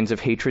there are kinds of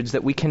hatreds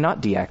that we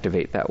cannot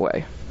deactivate that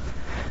way.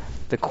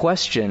 The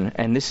question,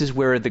 and this is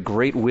where the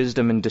great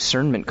wisdom and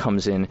discernment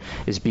comes in,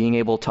 is being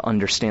able to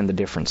understand the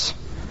difference.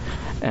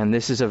 And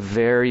this is a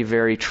very,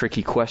 very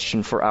tricky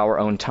question for our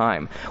own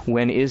time.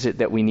 When is it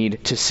that we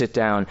need to sit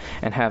down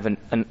and have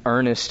an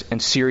earnest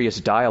and serious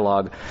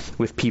dialogue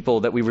with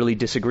people that we really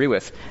disagree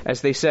with?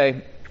 As they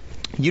say,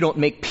 you don't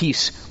make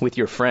peace with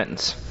your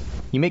friends.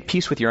 You make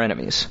peace with your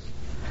enemies.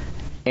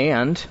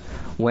 And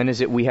when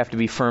is it we have to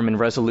be firm and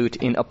resolute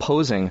in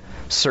opposing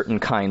certain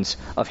kinds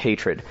of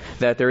hatred?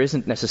 That there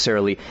isn't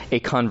necessarily a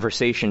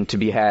conversation to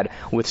be had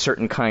with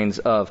certain kinds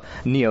of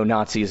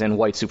neo-Nazis and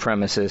white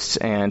supremacists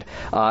and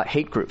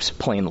hate groups,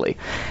 plainly.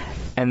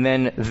 And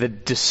then the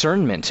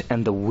discernment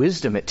and the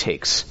wisdom it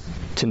takes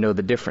to know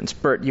the difference.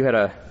 Bert, you had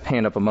a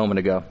hand up a moment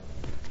ago.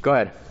 Go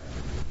ahead.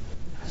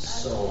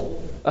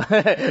 So...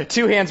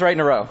 2 hands right in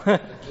a row.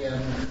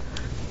 Again,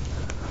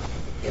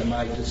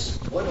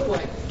 what do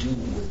I do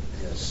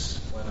with this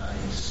when I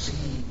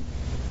see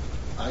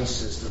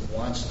ISIS that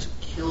wants to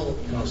kill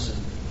innocent?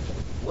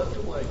 What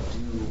do I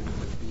do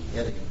with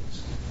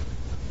beheadings?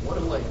 What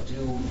do I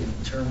do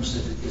in terms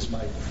of, is my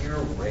fear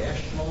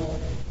rational?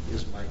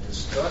 Is my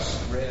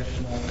disgust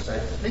rational? Because I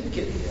think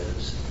it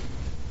is,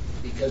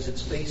 because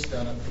it's based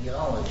on a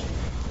theology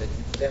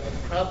that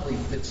probably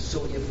fits.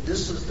 So if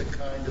this is the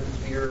kind of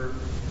fear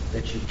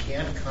that you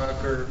can't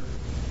conquer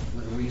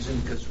with reason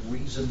because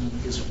reason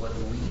is what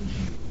leads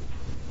you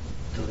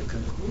to the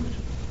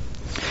conclusion.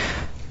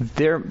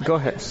 Go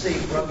ahead.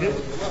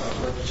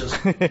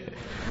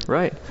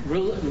 Right.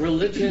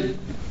 Religion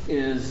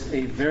is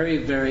a very,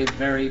 very,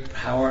 very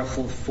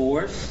powerful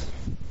force.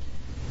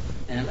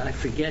 And I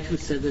forget who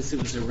said this.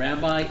 It was a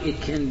rabbi.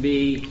 It can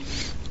be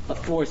a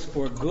force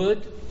for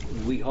good,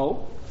 we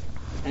hope,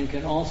 and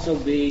can also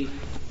be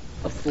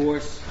a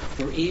force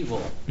for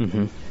evil.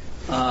 Mm-hmm.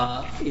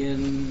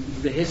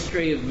 In the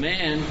history of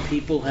man,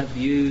 people have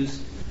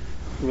used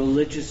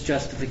religious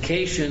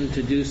justification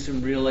to do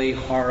some really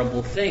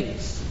horrible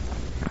things.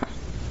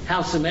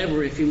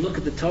 Howsoever, if you look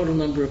at the total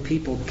number of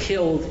people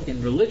killed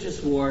in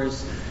religious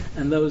wars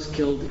and those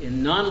killed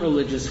in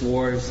non-religious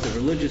wars, the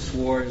religious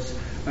wars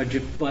are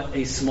but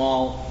a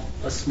small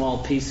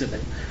piece of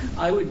it.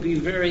 I would be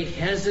very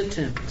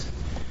hesitant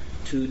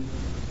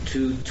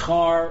to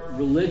tar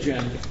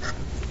religion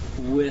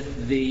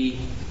with the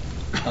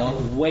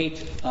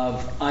weight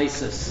of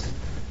ISIS,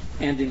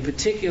 and in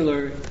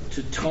particular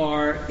to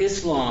tar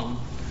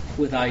Islam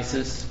with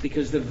ISIS,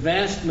 because the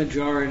vast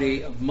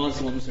majority of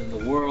Muslims in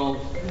the world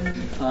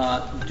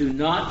do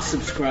not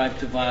subscribe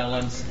to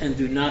violence and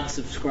do not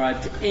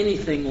subscribe to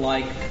anything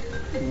like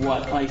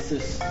what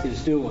ISIS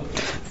is doing.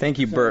 Thank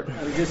you, Bert.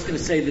 I was just going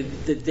to say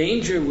that the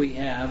danger we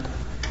have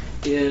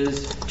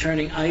is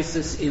turning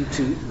ISIS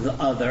into the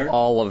other.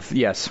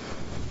 Yes.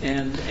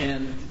 And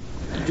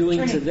doing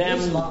turning to them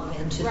Islam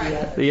into the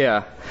other.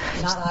 Yeah.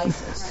 Not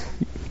ISIS.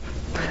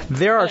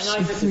 There are. And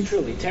ISIS is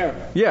truly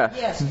terrible. Yeah.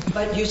 Yes,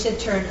 but you said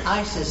turn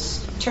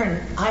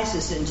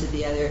ISIS into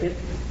the other.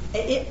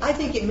 I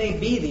think it may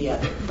be the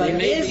other, but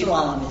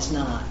Islam is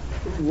not.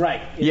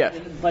 Right. Yeah.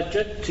 But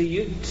just to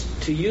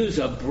use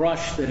a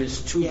brush that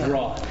is too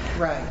broad.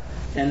 Right.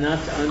 And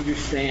not to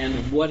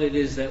understand what it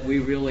is that we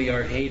really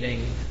are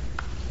hating.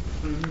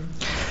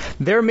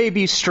 Mm-hmm. There may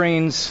be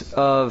strains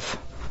of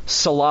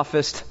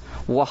Salafist,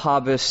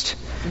 Wahhabist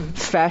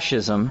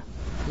fascism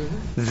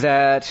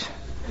that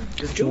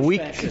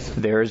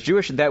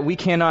that we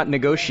cannot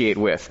negotiate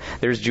with.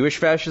 There's Jewish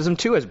fascism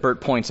too, as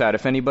Bert points out,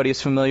 if anybody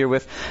is familiar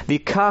with the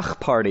Kach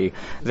party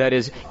that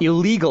is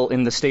illegal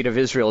in the state of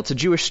Israel. It's a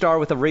Jewish star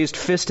with a raised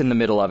fist in the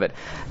middle of it.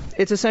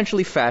 It's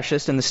essentially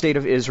fascist, and the state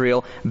of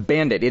Israel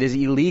banned it. It is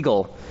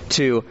illegal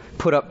to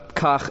put up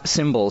Kach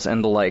symbols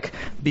and the like,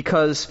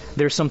 because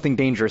there's something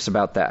dangerous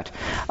about that.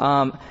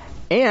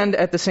 And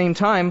at the same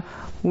time,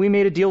 we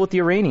made a deal with the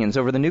Iranians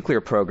over the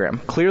nuclear program.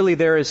 Clearly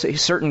there is a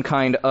certain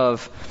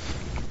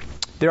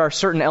there are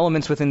certain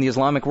elements within the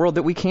Islamic world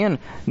that we can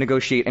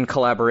negotiate and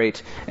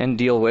collaborate and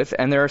deal with,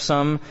 and there are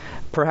some,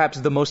 perhaps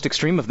the most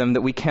extreme of them,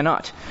 that we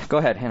cannot. Go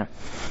ahead, Hannah.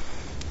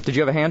 Did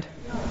you have a hand?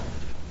 No.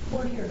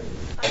 Well, here.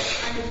 I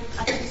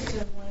just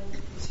wanted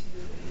to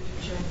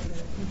jump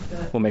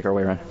We'll make our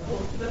way around.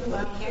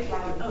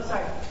 Oh,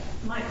 sorry.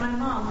 My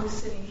mom, who's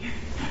sitting here,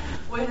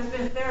 has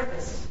been a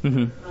therapist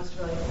in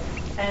Australia,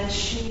 and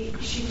she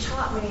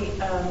taught me,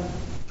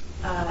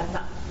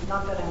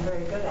 not that I'm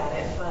very good at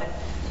it, but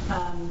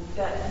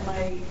that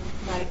my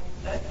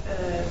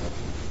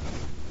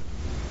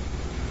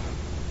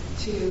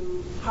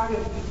part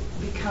of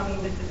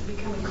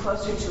becoming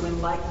closer to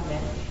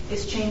enlightenment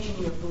is changing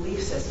your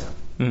belief system.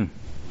 And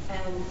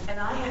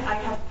I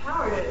have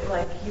power to,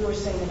 like you were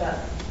saying about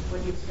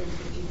what you experienced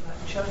with Deepak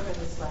Chopra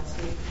this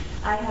last week.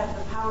 I have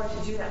the power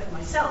to do that for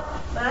myself,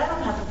 but I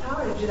don't have the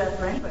power to do that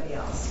for anybody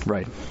else.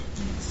 Right.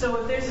 So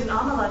if there's an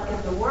Amalek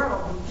in the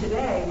world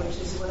today, which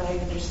is what I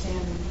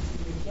understand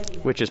you're getting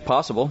at, which is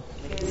possible,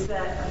 is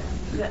that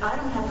I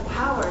don't have the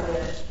power to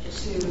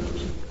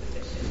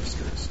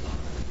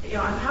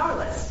I'm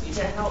powerless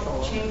to help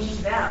change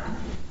them,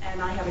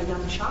 and I have a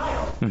young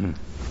child.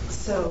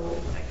 So,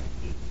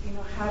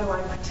 how do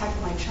I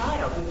protect my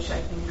child, which I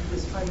think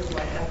is part of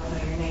what, I don't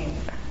know your name,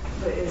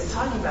 but is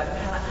talking about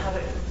how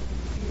to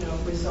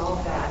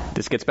resolve that.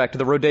 This gets back to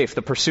the Rodef,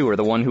 the pursuer,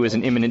 the one who is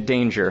in imminent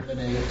danger.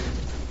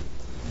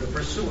 The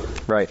pursuer.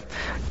 Right.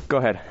 Go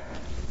ahead.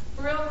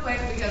 Real quick,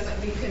 because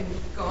we could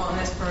go on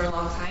this for a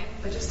long time,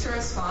 but just to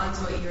respond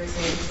to what you were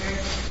saying, sir,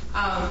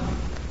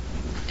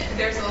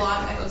 there's a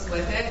lot that goes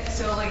with it.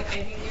 So, I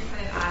think you're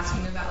kind of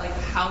asking about,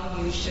 how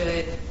you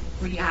should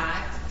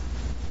react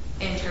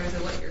in terms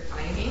of what you're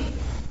finding.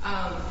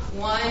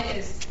 One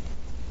is,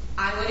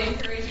 I would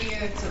encourage you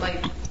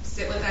to,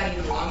 sit with that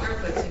even longer,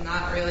 but to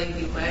not really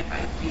be led by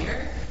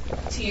fear.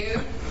 Two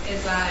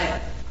is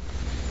that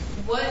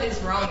what is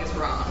wrong,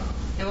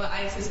 and what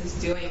ISIS is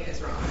doing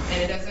is wrong.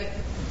 And it doesn't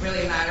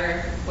really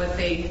matter what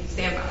they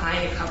stand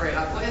behind and cover it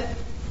up with,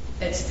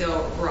 it's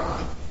still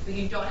wrong. But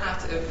you don't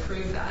have to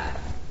approve that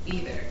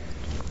either.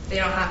 They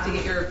don't have to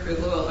get your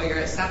approval or your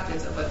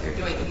acceptance of what they're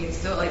doing. You can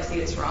still see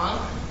it's wrong,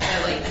 but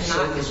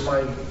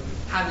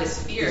have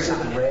this fear. Is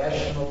it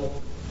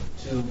rational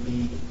to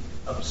be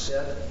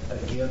upset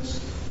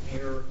against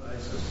fear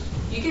ISIS?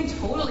 You can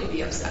totally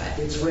be upset.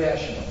 It's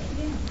rational.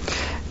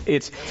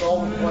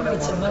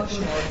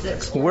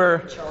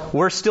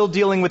 We're still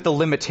dealing with the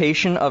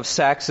limitation of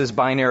Sachs's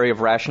binary of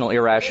rational,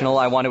 irrational.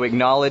 I want to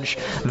acknowledge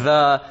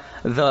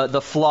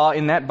the flaw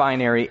in that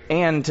binary,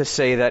 and to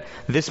say that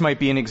this might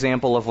be an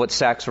example of what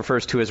Sachs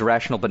refers to as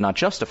rational but not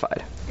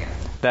justified.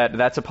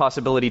 That's a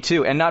possibility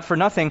too. And not for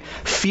nothing,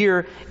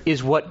 fear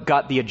is what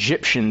got the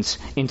Egyptians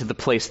into the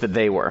place that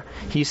they were.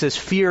 He says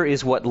fear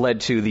is what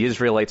led to the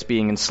Israelites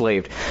being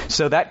enslaved.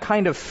 So that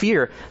kind of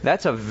fear,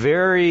 that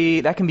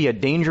can be a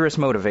dangerous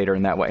motivator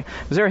in that way.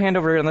 Is there a hand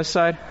over here on this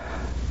side?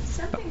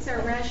 Some things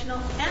are rational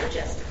and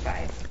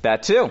justified.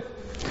 That too.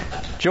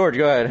 George,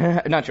 go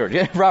ahead. Not George.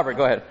 Robert,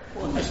 go ahead.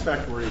 Well, just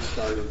back to where you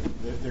started.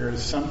 There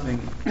is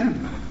something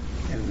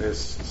in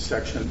this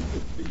section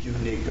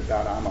unique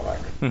about Amalek.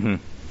 Mm-hmm.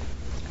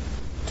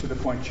 To the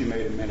point you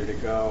made a minute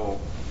ago,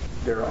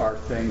 there are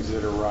things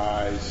that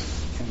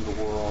arise in the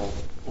world,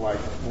 like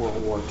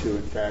World War II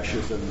and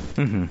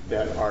fascism,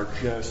 that are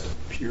just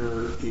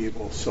pure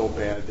evil, so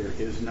bad there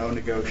is no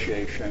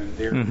negotiation.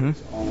 There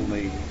is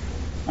only,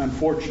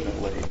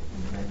 unfortunately,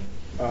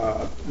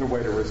 the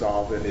way to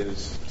resolve it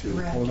is to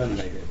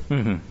eliminate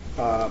it.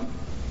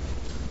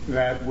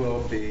 That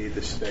will be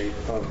the state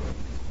of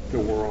the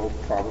world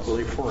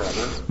probably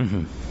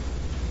forever.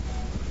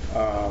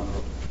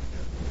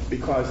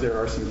 Because there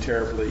are some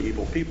terribly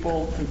evil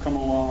people who come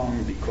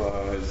along,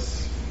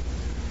 because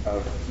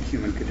of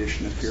human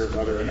condition and fear of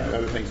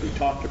other things we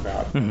talked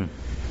about.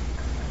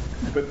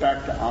 But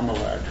back to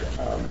Amalek,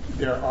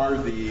 there are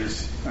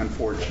these,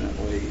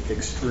 unfortunately,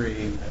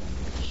 extreme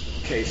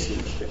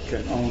cases that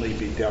can only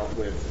be dealt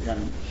with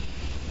in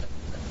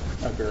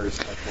a very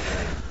special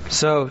way.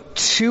 So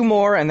 2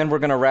 more, and then we're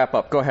going to wrap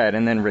up. Go ahead,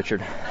 and then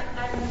Richard.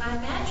 I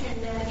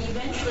imagine that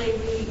eventually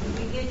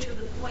we get to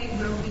the point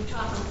where we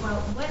talk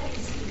about what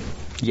is evil.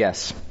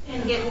 Yes.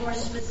 And get more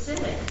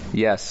specific.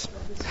 Yes.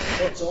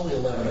 Well, it's only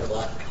 11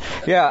 o'clock.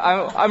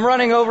 Yeah, I'm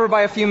running over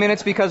by a few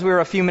minutes because we were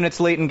a few minutes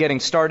late in getting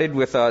started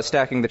with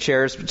stacking the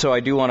chairs, so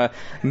I do want to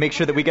make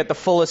sure that we get the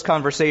fullest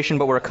conversation,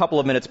 but we're a couple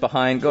of minutes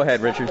behind. Go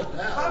ahead, Richard.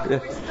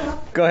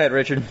 Go ahead,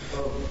 Richard.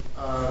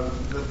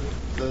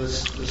 The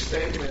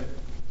statement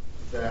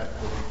that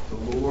the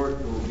Lord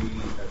will be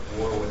at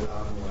war with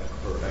Amalek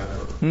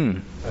forever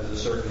has a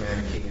certain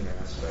Manichaean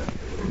aspect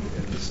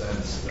in the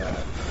sense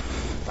that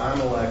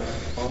Amalek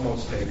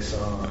almost takes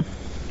on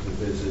the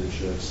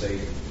visage of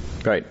Satan.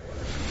 Right.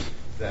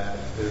 That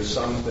there's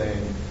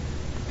something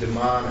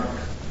demonic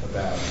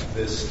about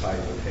this type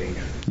of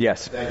hatred.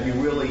 Yes. That you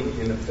really,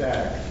 in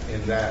effect,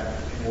 in that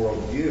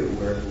worldview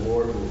where the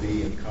Lord will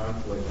be in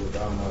conflict with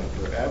Amalek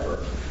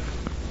forever,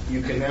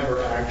 you can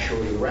never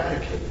actually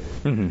eradicate it.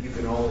 You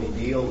can only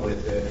deal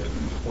with it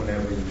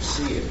whenever you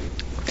see it.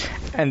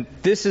 And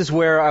this is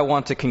where I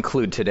want to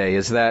conclude today,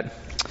 is that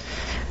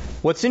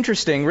what's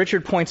interesting,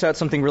 Richard points out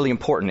something really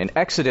important. In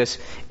Exodus,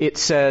 it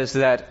says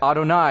that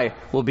Adonai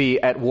will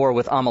be at war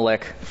with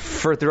Amalek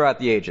throughout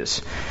the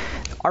ages.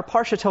 Our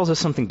Parsha tells us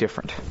something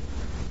different,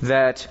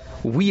 that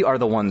we are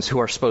the ones who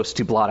are supposed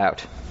to blot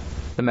out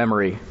the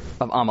memory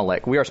of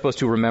Amalek. We are supposed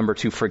to remember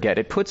to forget.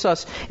 It puts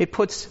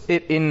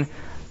it in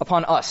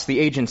upon us, the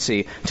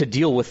agency, to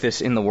deal with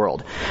this in the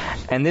world.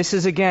 And this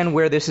is, again,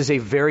 where this is a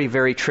very,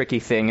 very tricky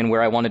thing, and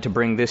where I wanted to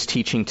bring this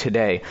teaching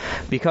today.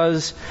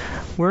 Because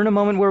we're in a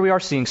moment where we are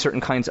seeing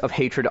certain kinds of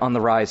hatred on the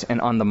rise and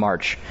on the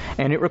march.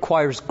 And it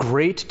requires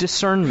great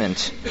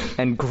discernment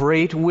and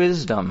great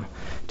wisdom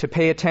to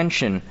pay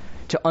attention,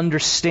 to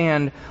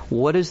understand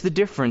what is the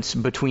difference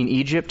between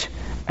Egypt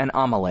and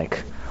Amalek.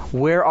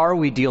 Where are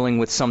we dealing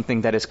with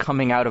something that is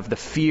coming out of the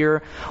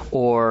fear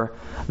or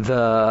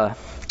the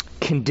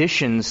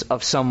conditions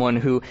of someone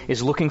who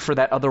is looking for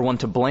that other one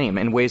to blame,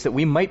 in ways that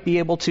we might be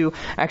able to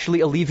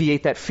actually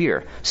alleviate that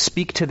fear,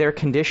 speak to their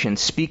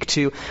conditions, speak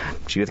to,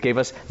 Judith gave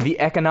us, the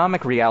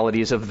economic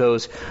realities of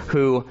those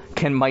who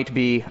might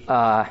be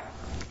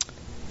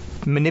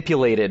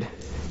manipulated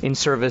in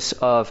service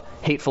of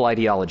hateful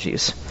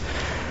ideologies.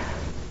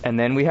 And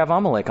then we have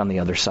Amalek on the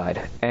other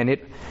side. And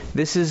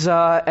this is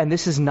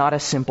not a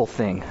simple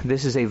thing.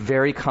 This is a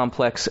very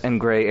complex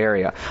and gray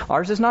area.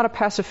 Ours is not a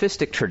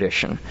pacifistic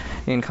tradition,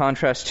 in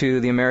contrast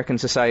to the American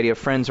Society of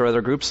Friends or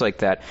other groups like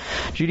that.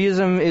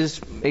 Judaism is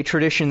a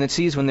tradition that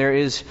sees when there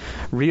is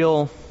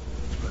real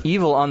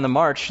evil on the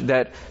march,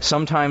 that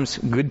sometimes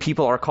good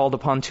people are called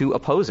upon to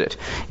oppose it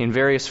in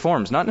various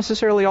forms, not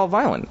necessarily all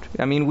violent.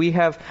 I mean, we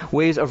have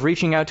ways of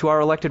reaching out to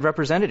our elected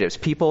representatives.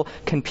 People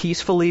can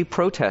peacefully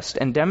protest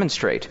and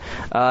demonstrate.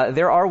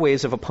 There are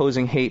ways of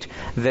opposing hate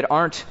that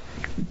aren't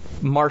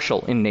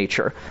martial in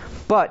nature.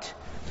 But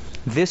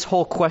this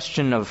whole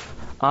question of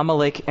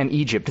Amalek and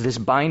Egypt, this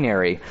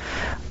binary,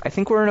 I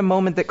think we're in a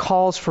moment that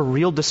calls for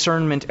real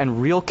discernment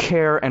and real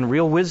care and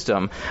real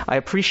wisdom. I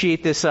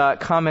appreciate this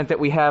comment that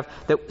we have,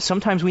 that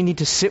sometimes we need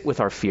to sit with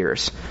our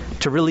fears,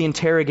 to really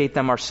interrogate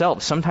them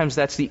ourselves. Sometimes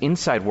that's the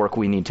inside work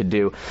we need to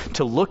do,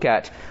 to look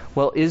at,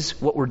 well, is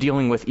what we're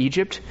dealing with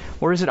Egypt,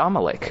 or is it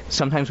Amalek?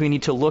 Sometimes we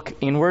need to look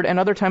inward, and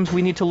other times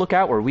we need to look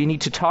outward. We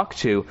need to talk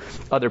to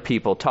other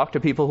people, talk to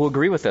people who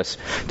agree with us,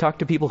 talk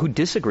to people who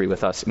disagree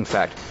with us, in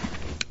fact.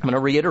 I'm going to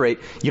reiterate,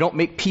 you don't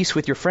make peace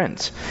with your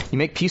friends. You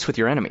make peace with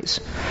your enemies.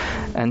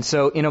 And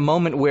so in a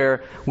moment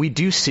where we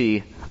do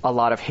see a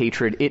lot of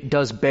hatred, it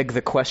does beg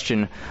the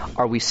question,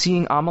 are we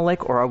seeing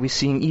Amalek or are we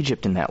seeing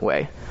Egypt in that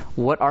way?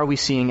 What are we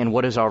seeing and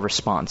what is our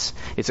response?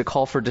 It's a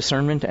call for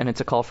discernment and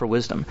it's a call for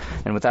wisdom.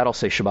 And with that, I'll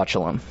say Shabbat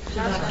Shalom.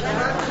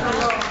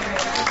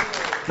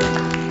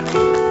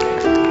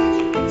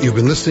 You've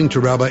been listening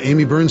to Rabbi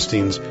Amy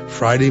Bernstein's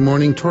Friday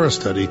morning Torah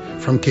study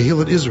from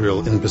Kehillat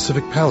Israel in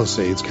Pacific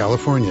Palisades,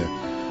 California.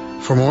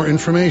 For more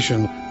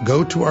information,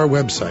 go to our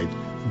website,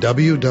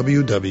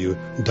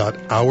 www.ourki.org.